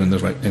player in the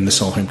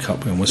Solheim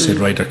Cup. I almost said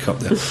Ryder Cup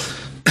there.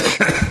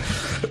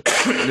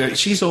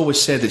 She's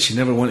always said that she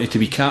never wanted to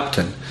be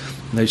captain.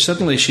 Now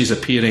suddenly she's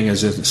appearing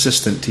as an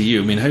assistant to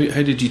you. I mean,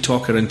 how did you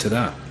talk her into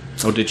that?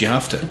 Or did you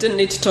have to? I didn't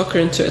need to talk her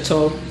into it at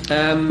all.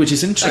 Which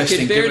is interesting. I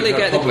could barely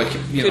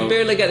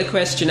get the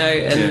question out,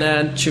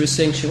 and she was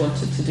saying she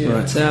wanted to do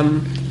it.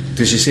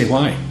 Did she say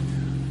why?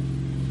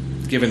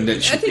 Given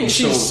that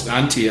she's so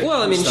anti it.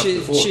 Well, I mean,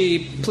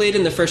 she played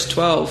in the first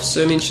 12,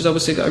 so I mean, she's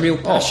obviously got a real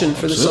passion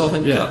for the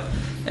Solheim Cup.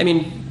 I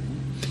mean,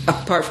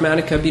 apart from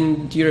Annika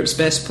being Europe's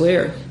best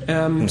player,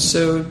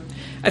 so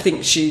I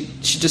think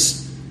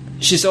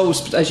she's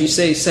always, as you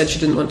say, said she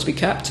didn't want to be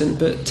captain,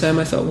 but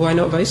I thought, why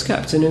not vice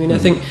captain? I mean, I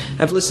think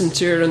I've listened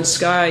to her on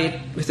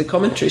Sky with the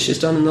commentary she's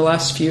done in the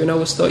last few, and I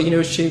always thought,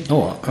 she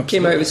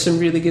came out with some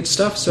really good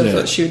stuff, so I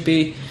thought she would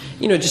be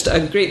just a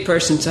great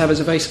person to have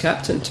as a vice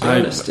captain, to be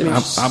honest. I mean,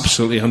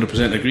 absolutely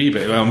 100% agree,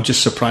 but I'm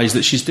just surprised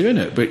that she's doing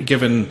it, but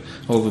given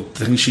all the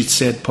things she'd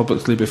said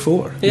publicly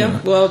before.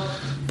 Well,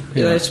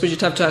 I suppose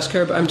you'd have to ask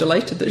her, but I'm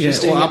delighted that she's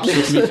doing it.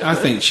 Absolutely. I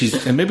think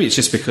she's, and maybe it's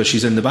just because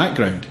she's in the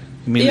background.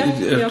 I mean,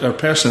 her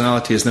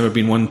personality has never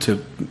been one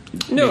to.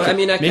 No, I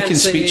can't making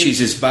speeches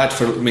is bad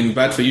for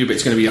you, but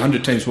it's going to be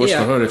 100 times worse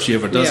for her if she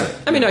ever does it.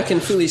 I mean, I can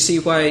fully see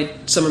why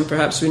someone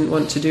perhaps wouldn't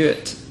want to do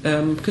it,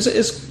 because it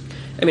is.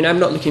 I mean, I'm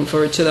not looking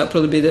forward to that.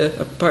 Probably be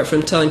apart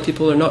from telling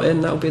people they're not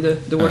in, that'll be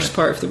the worst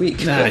part of the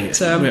week. I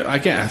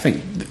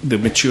think the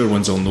mature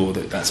ones will know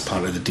that that's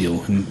part of the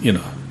deal, and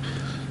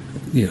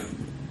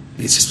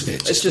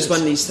it's just one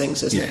of these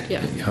things, isn't it?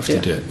 Yeah, you have to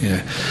do it.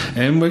 Yeah,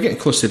 we're getting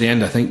close to the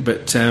end, I think,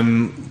 but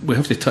we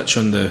have to touch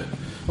on the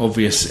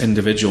obvious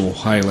individual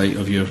highlight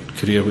of your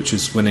career, which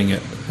was winning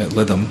at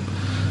Lytham.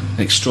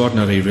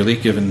 Extraordinary, really,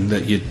 given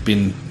that you'd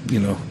been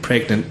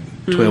pregnant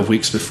 12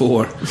 weeks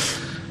before.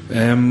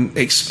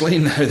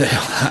 Explain how the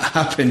hell that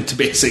happened.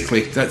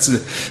 Basically, that's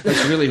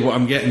really what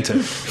I'm getting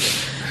to.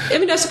 I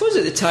mean, I suppose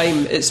at the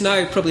time, it's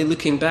now probably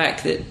looking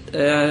back that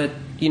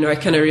I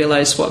kind of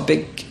realised what a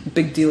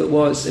big deal it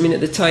was. I mean,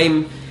 at the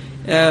time,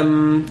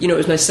 it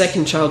was my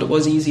second child. It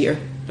was easier.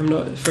 I'm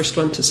not the first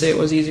one to say it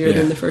was easier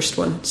than the first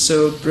one,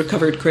 so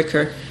recovered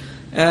quicker,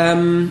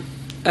 and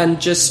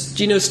just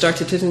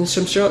started hitting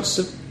some shots.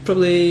 So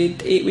probably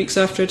 8 weeks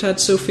after I'd had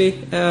Sophie.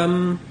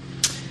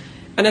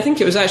 And I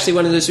think it was actually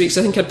one of those weeks.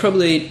 I think I'd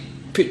probably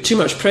put too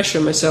much pressure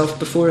on myself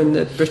before in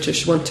the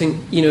British, wanting,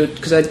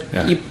 because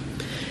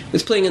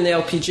with playing in the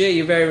LPGA,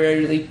 you very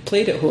rarely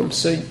played at home.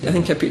 So I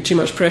think I put too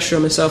much pressure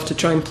on myself to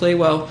try and play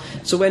well.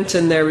 So went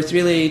in there with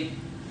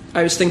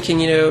I was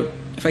thinking,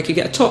 if I could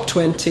get a top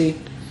 20,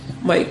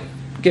 might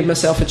give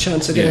myself a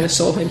chance of getting a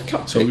Solheim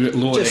Cup. So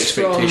lower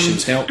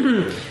expectations help.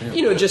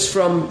 Just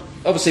from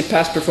obviously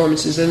past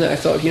performances in it, I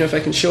thought, if I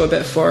can show a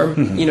bit of form,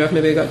 I've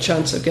maybe got a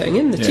chance of getting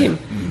in the team.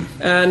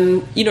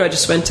 And I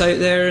just went out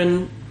there,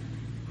 and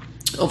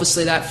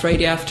obviously that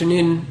Friday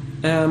afternoon,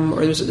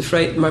 or was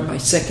it my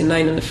second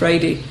 9 on the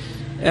Friday,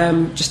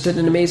 just did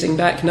an amazing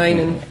back 9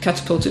 and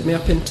catapulted me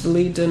up into the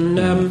lead,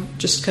 and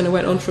just kind of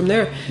went on from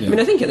there. I mean,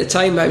 I think at the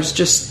time I was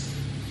just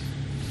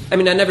I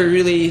mean, I never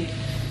really,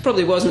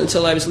 probably wasn't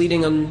until I was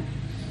leading on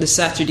the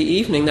Saturday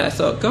evening that I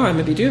thought, God, I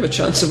maybe do have a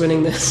chance of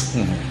winning this.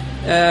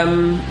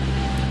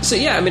 So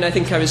yeah, I mean, I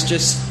think I was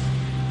just,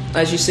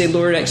 as you say,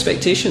 lower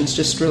expectations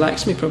just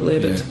relaxed me probably a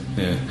bit.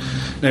 Yeah.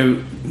 Now,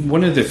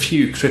 one of the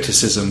few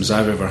criticisms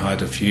I've ever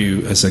had of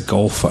you as a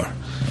golfer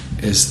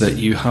is that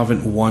you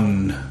haven't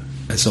won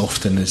as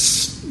often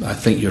as I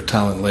think your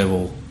talent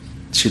level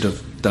should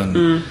have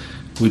done.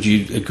 Would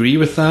you agree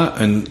with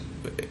that? And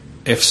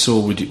if so,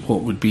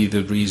 what would be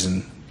the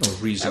reason or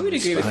reasons? I would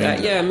agree with behind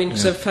that. it? Yeah, I mean,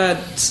 because I've had,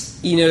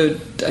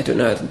 I don't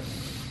know,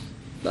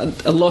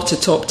 a lot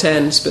of top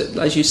tens, but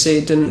as you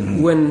say,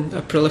 didn't win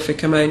a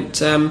prolific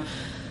amount. I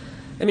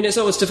mean, it's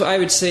always difficult. I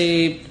would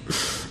say,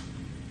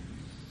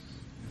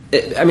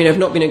 I've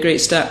not been a great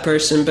stat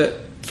person, but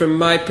from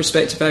my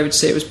perspective, I would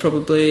say it was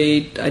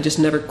probably I just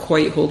never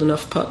quite hold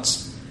enough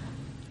putts.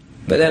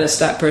 But then a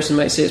stat person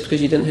might say it's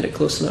because you didn't hit it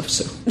close enough.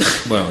 So,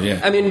 well,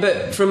 yeah. I mean,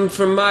 but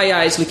from my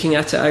eyes looking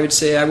at it, I would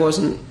say I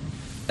wasn't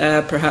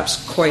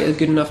perhaps quite a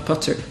good enough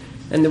putter.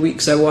 And the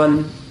weeks I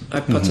won,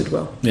 I putted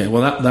well. Yeah,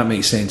 well, that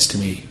makes sense to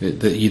me,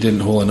 that you didn't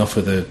hole enough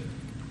of the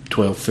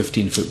 12,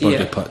 15-foot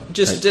birdie putt.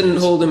 Just didn't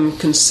hold them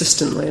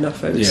consistently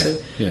enough, I would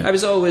say. Yeah. I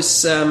was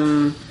always,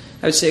 I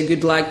would say, a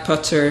good lag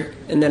putter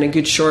and then a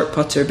good short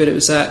putter, but it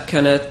was that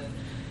kind of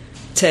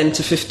 10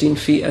 to 15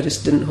 feet I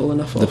just didn't hole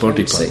enough of. The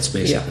birdie putts,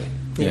 basically.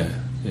 Yeah.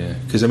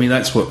 Because, I mean,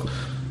 that's what...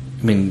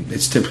 I mean,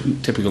 it's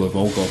typical of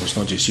all golfers,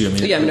 not just you. I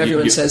mean,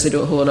 everyone says they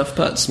don't hole enough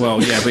putts.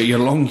 Well, yeah, but your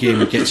long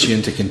game gets you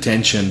into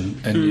contention,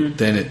 and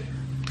then it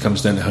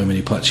comes down to how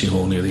many putts you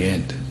hole near the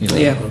end.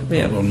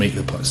 Or make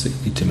the putts that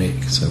you need to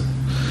make. So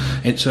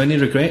any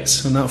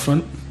regrets on that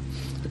front?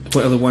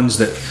 What are the ones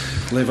that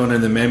live on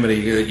in the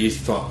memory that you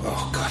thought,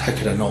 oh God, how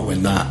could I not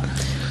win that?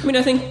 I mean,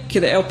 I think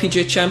the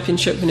LPGA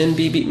Championship when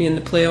NB beat me in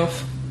the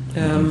playoff.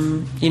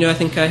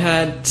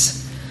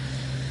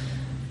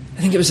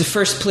 I think it was the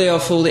first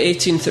playoff hole, the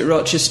 18th at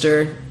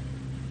Rochester,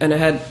 and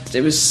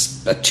it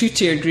was a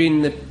two-tiered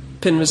green. The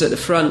pin was at the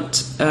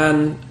front,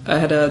 and I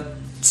had a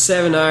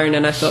 7-iron,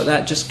 and I thought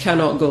that just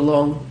cannot go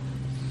long.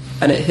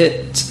 And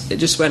it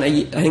just went,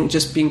 I think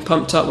just being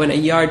pumped up, went a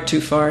yard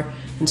too far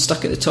and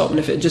stuck at the top. And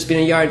if it had just been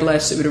a yard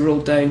less, it would have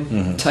rolled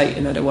down tight,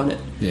 and I'd have won it.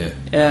 Yeah.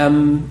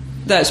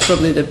 That's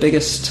probably the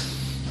biggest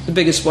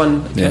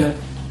one. Yeah,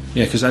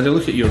 because I had a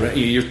look at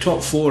your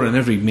top four in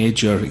every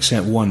major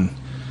except one.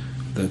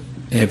 The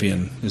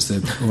Evian is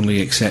the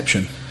only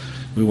exception.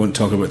 We won't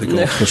talk about the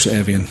golf course at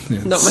Evian.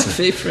 Not my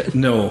favourite.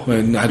 No, I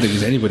don't think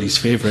it's anybody's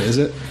favourite, is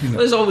it? Well,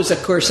 there's always a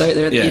course out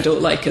there that you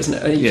don't like, isn't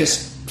it? And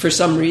just, for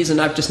some reason,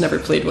 I've just never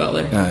played well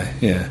there.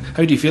 Yeah.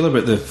 How do you feel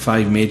about the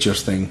 5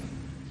 majors thing?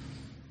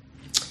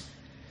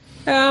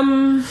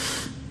 I'm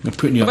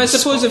putting you on I the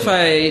suppose spot.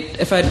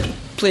 if I'd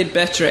played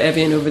better at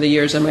Evian over the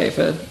years, I might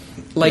have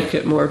liked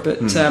it more. But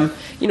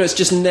it's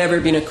just never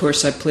been a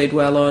course I played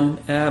well on.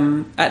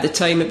 At the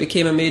time it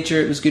became a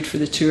major, it was good for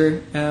the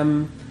tour.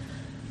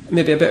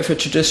 Maybe a bit of a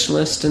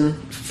traditionalist, and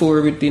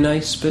 4 would be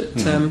nice. But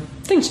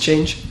things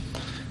change.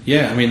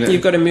 Yeah, I mean,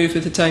 you've got to move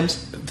with the times.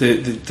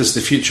 Does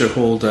the future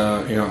hold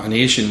an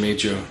Asian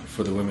major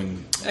for the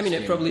women? I mean,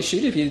 it probably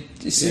should if you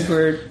see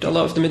where a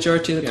lot of the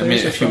majority of the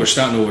players are if from. you were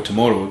starting over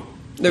tomorrow,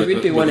 there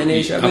would be one in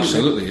Asia.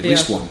 Absolutely, at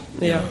least one.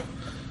 Yeah.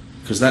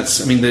 Because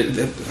that's, I mean,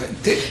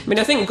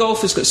 I think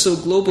golf has got so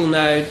global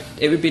now.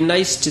 It would be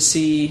nice to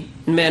see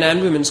men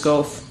and women's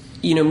golf,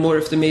 more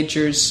of the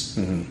majors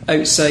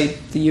outside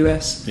the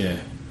US. Yeah.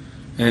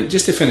 And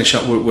just to finish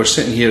up, we're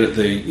sitting here at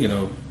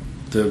the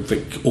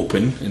Vic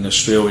Open in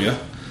Australia,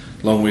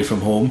 long way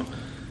from home.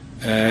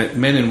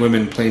 Men and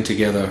women playing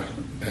together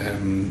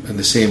in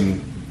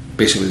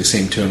basically the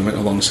same tournament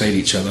alongside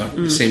each other,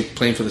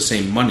 playing for the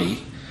same money.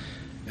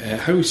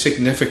 How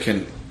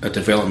significant a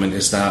development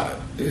is that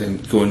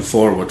going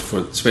forward,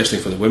 especially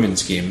for the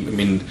women's game? I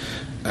mean,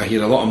 I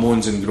hear a lot of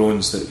moans and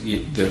groans that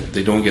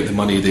they don't get the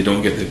money, they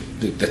don't get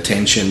the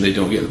attention, they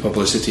don't get the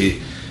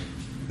publicity.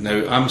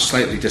 Now, I'm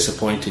slightly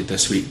disappointed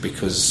this week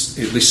because,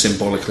 at least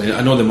symbolically,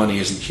 I know the money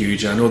isn't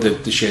huge, I know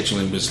that the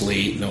scheduling was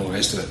late and all the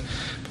rest of it,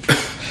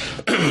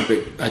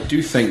 but I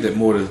do think that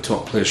more of the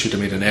top players should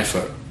have made an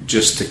effort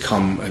just to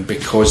come, and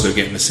because they're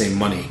getting the same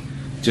money,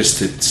 just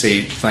to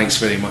say thanks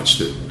very much,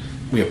 that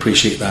we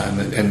appreciate that,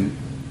 and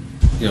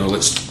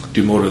let's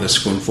do more of this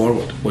going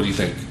forward. What do you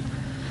think?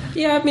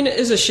 Yeah, I mean, it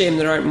is a shame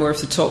there aren't more of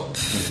the top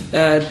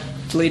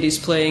ladies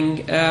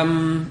playing.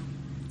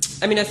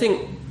 I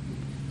think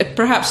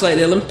perhaps like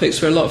the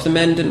Olympics, where a lot of the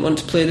men didn't want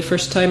to play the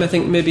first time. I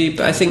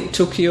think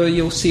Tokyo,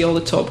 you'll see all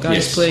the top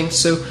guys playing.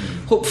 So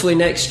hopefully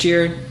next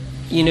year,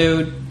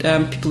 people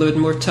have had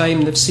more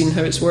time, they've seen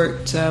how it's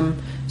worked.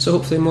 So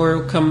hopefully more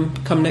will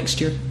come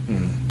next year.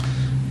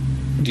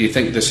 Do you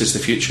think this is the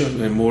future?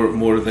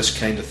 More of this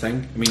kind of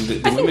thing? I mean,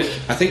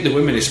 I think the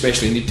women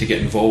especially need to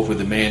get involved with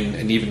the men,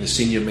 and even the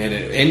senior men,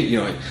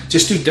 and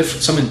just do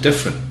something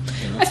different.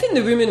 I think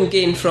the women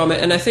gain from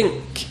it, and I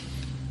think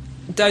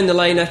down the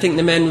line, I think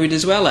the men would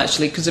as well,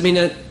 actually, because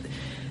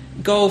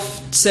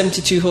golf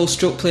 72-hole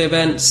stroke play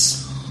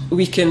events,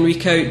 week in,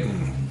 week out.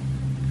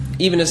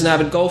 even as an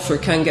avid golfer,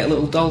 can get a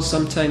little dull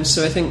sometimes.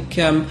 So I think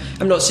I'm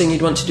not saying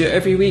you'd want to do it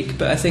every week,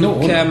 but I think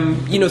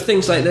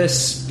things like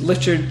this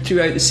littered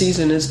throughout the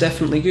season is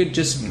definitely good.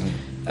 Just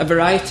a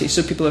variety,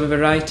 so people have a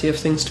variety of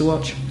things to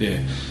watch.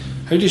 Yeah.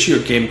 How does your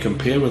game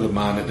compare with a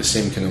man at the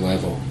same kind of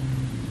level?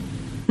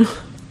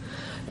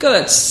 God,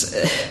 that's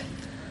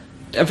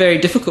a very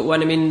difficult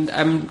one. I mean,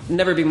 I've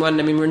never been one.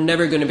 I mean, we're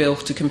never going to be able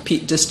to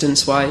compete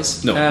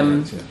distance-wise.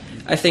 No.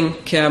 I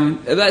think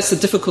that's the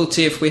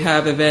difficulty if we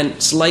have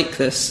events like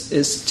this,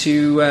 is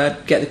to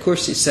get the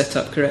courses set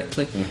up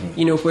correctly.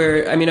 You know,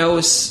 where, I mean, I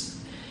always,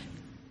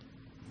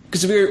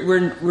 because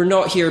we're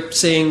not here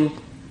saying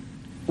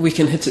we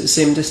can hit at the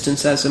same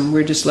distance as them.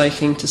 We're just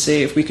liking to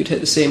say if we could hit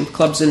the same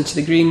clubs into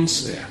the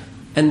greens,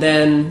 and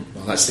then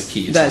that's the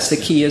key.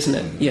 Key, isn't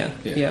it?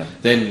 Yeah.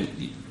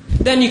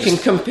 Then you can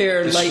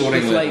compare light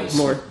with light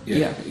more.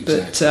 Yeah. Exactly.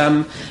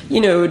 But you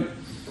know,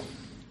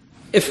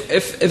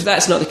 if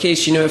that's not the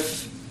case, you know,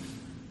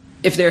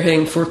 if they're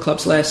hitting 4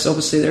 clubs less,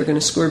 obviously they're going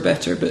to score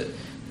better. But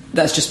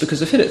that's just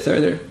because they've hit it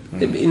further.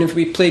 And if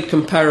we played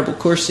comparable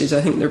courses,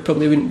 I think there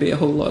probably wouldn't be a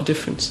whole lot of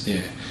difference.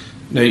 Yeah.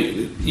 Now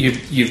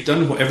you've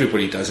done what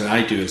everybody does, and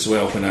I do as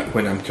well.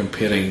 When I'm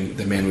comparing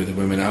the men with the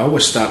women, I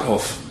always start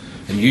off,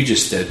 and you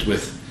just did,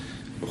 with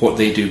what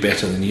they do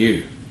better than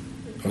you,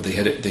 or they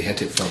hit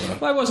it further.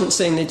 Well, I wasn't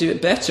saying they do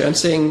it better. I'm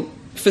saying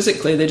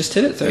physically they just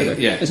hit it further.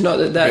 Yeah. It's not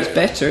that's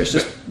better. It's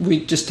just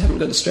we just haven't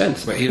got the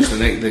strength. But here's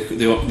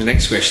the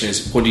next question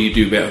is, what do you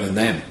do better than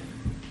them?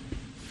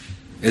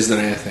 Is there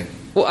anything?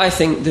 Well, I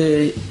think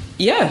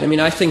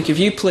I think if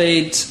you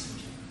played,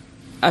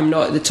 I'm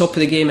not at the top of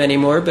the game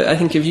anymore, but I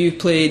think if you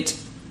played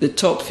the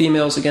top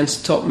females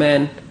against the top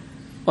men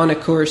on a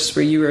course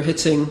where you were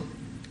hitting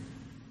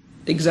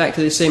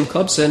exactly the same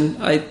clubs in,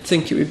 I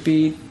think it would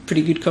be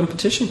pretty good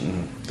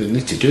competition. They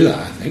need to do that,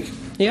 I think.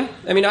 Yeah,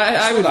 I mean,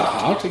 I would.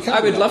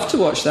 I would love to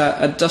watch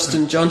that. A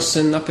Dustin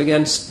Johnson up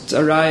against a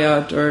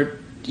Ryad, or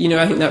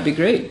I think that'd be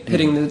great.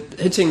 Hitting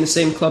the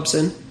same clubs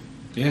in.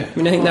 Yeah. I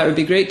mean, I think that would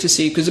be great to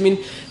see, because I mean,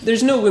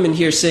 there's no women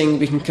here saying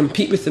we can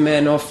compete with the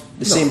men off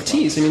the same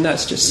tees. I mean,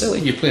 that's just silly.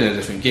 You're playing a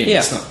different game. Yeah.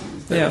 It's not.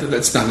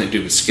 That's nothing to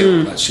do with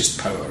skill. That's just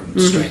power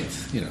and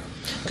strength.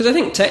 Because I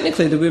think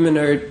technically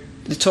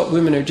the top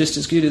women are just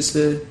as good as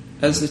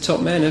the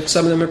top men. If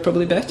some of them are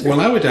probably better. Well,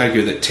 I would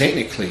argue that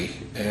technically.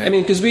 I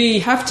mean, because we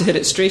have to hit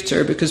it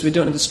straighter because we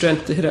don't have the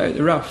strength to hit it out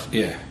the rough.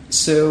 Yeah.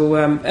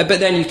 So, but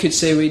then you could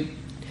say we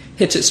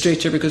hit it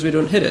straighter because we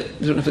don't hit it.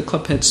 We don't have the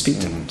club head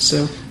speed.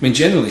 So, I mean,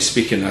 generally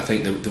speaking, I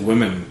think the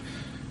women.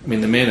 I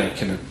mean, the men are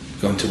kind of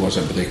gone towards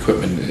it with the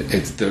equipment.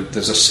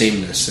 There's a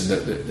sameness,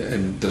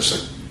 and there's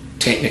a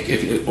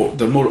technique.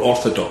 They're more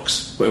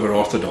orthodox, whatever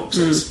orthodox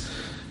is.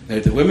 Now,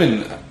 the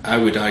women, I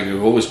would argue,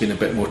 have always been a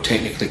bit more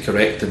technically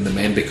correct than the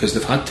men because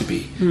they've had to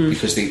be.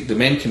 Because the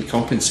men can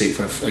compensate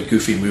for a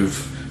goofy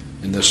move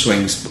in their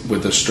swings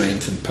with their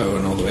strength and power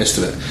and all the rest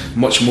of it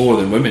much more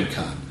than women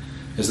can.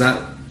 Is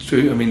that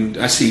true? I mean,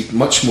 I see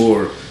much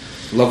more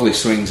lovely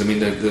swings. I mean,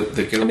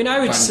 the girl, I mean, I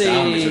would Van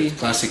Dam say is a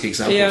classic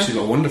example. Yeah. She's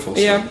got a wonderful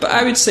swing. Yeah, but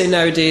I would say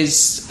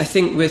nowadays, I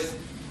think with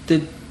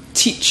the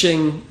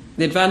teaching,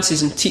 the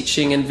advances in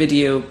teaching and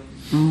video,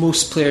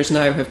 most players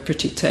now have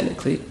pretty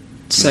technically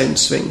sound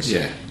swings.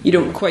 Yeah. You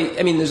don't quite,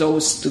 I mean, there's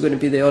always still going to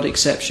be the odd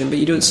exception, but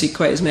you don't see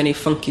quite as many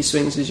funky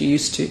swings as you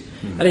used to.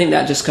 I think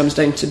that just comes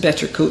down to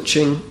better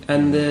coaching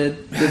and I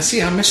miss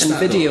and that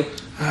video.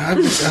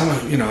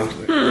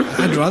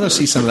 I'd rather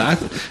see some of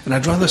that, and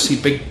I'd rather see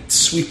big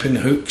sweeping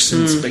hooks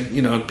and big,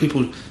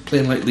 people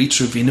playing like Lee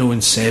Trevino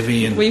and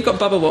Seve. And Well, you've got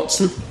Bubba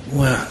Watson.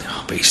 well,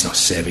 but he's not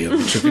Seve or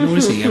Lee Trevino,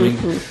 is he? I mean,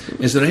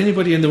 is there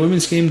anybody in the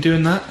women's game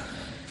doing that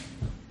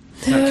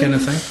kind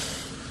of thing?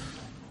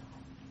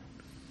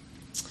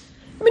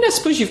 I mean, I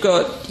suppose you've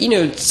got,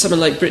 someone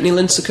like Brittany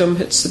Lincecum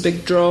hits the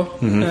big draw,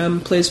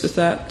 plays with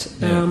that.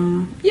 I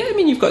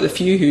mean, you've got the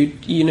few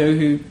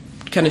who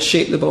kind of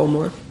shape the ball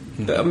more.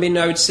 But I mean,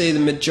 I would say the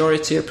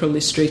majority are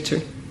probably straighter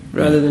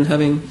rather than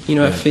having,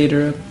 a fade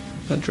or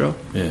a draw.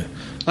 Yeah.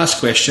 Last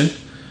question.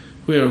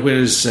 Where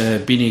is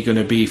Beanie going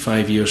to be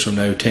 5 years from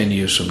now, 10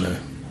 years from now?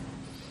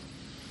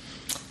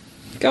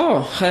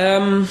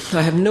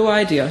 I have no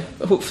idea.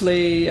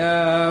 Hopefully,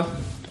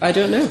 I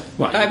don't know.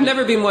 What? I've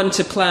never been one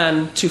to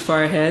plan too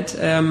far ahead.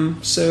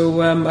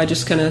 So I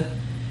just kind of...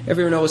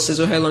 Everyone always says,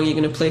 how long are you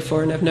going to play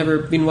for? And I've never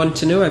been one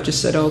to know. I've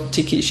just said I'll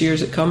take each year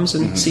as it comes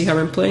and see how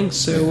I'm playing.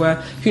 So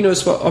who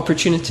knows what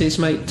opportunities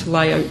might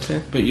lie out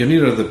there. But you're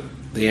nearer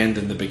the end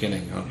than the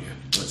beginning, aren't you?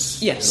 Yes.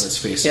 Let's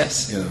face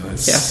yes. it.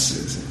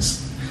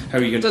 It's how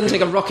are you going it doesn't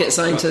take a rocket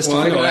scientist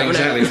to figure that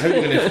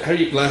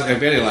exactly. one out.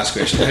 Very last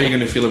question. How are you going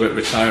to feel about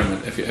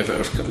retirement?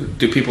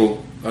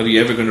 Are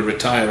you ever going to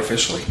retire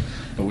officially?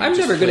 I'm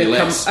never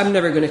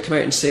going to come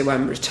out and say, well,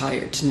 I'm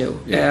retired. No.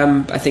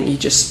 Yeah. I think you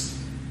just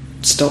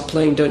stop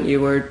playing, don't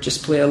you, or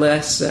just play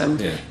less.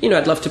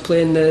 I'd love to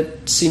play in the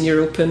Senior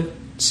Open,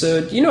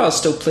 so I'll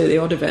still play the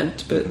odd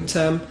event. But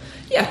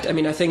I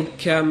mean, I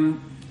think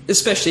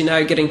especially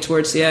now getting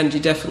towards the end, you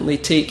definitely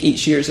take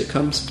each year as it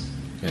comes.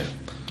 Yeah.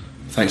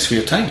 Thanks for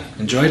your time.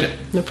 Enjoyed it.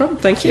 No problem.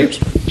 Thank you.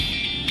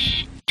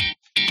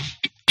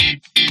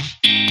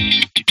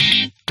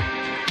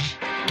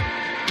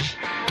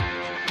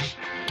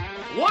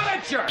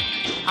 jerk.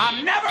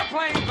 I'm never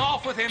playing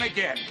golf with him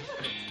again.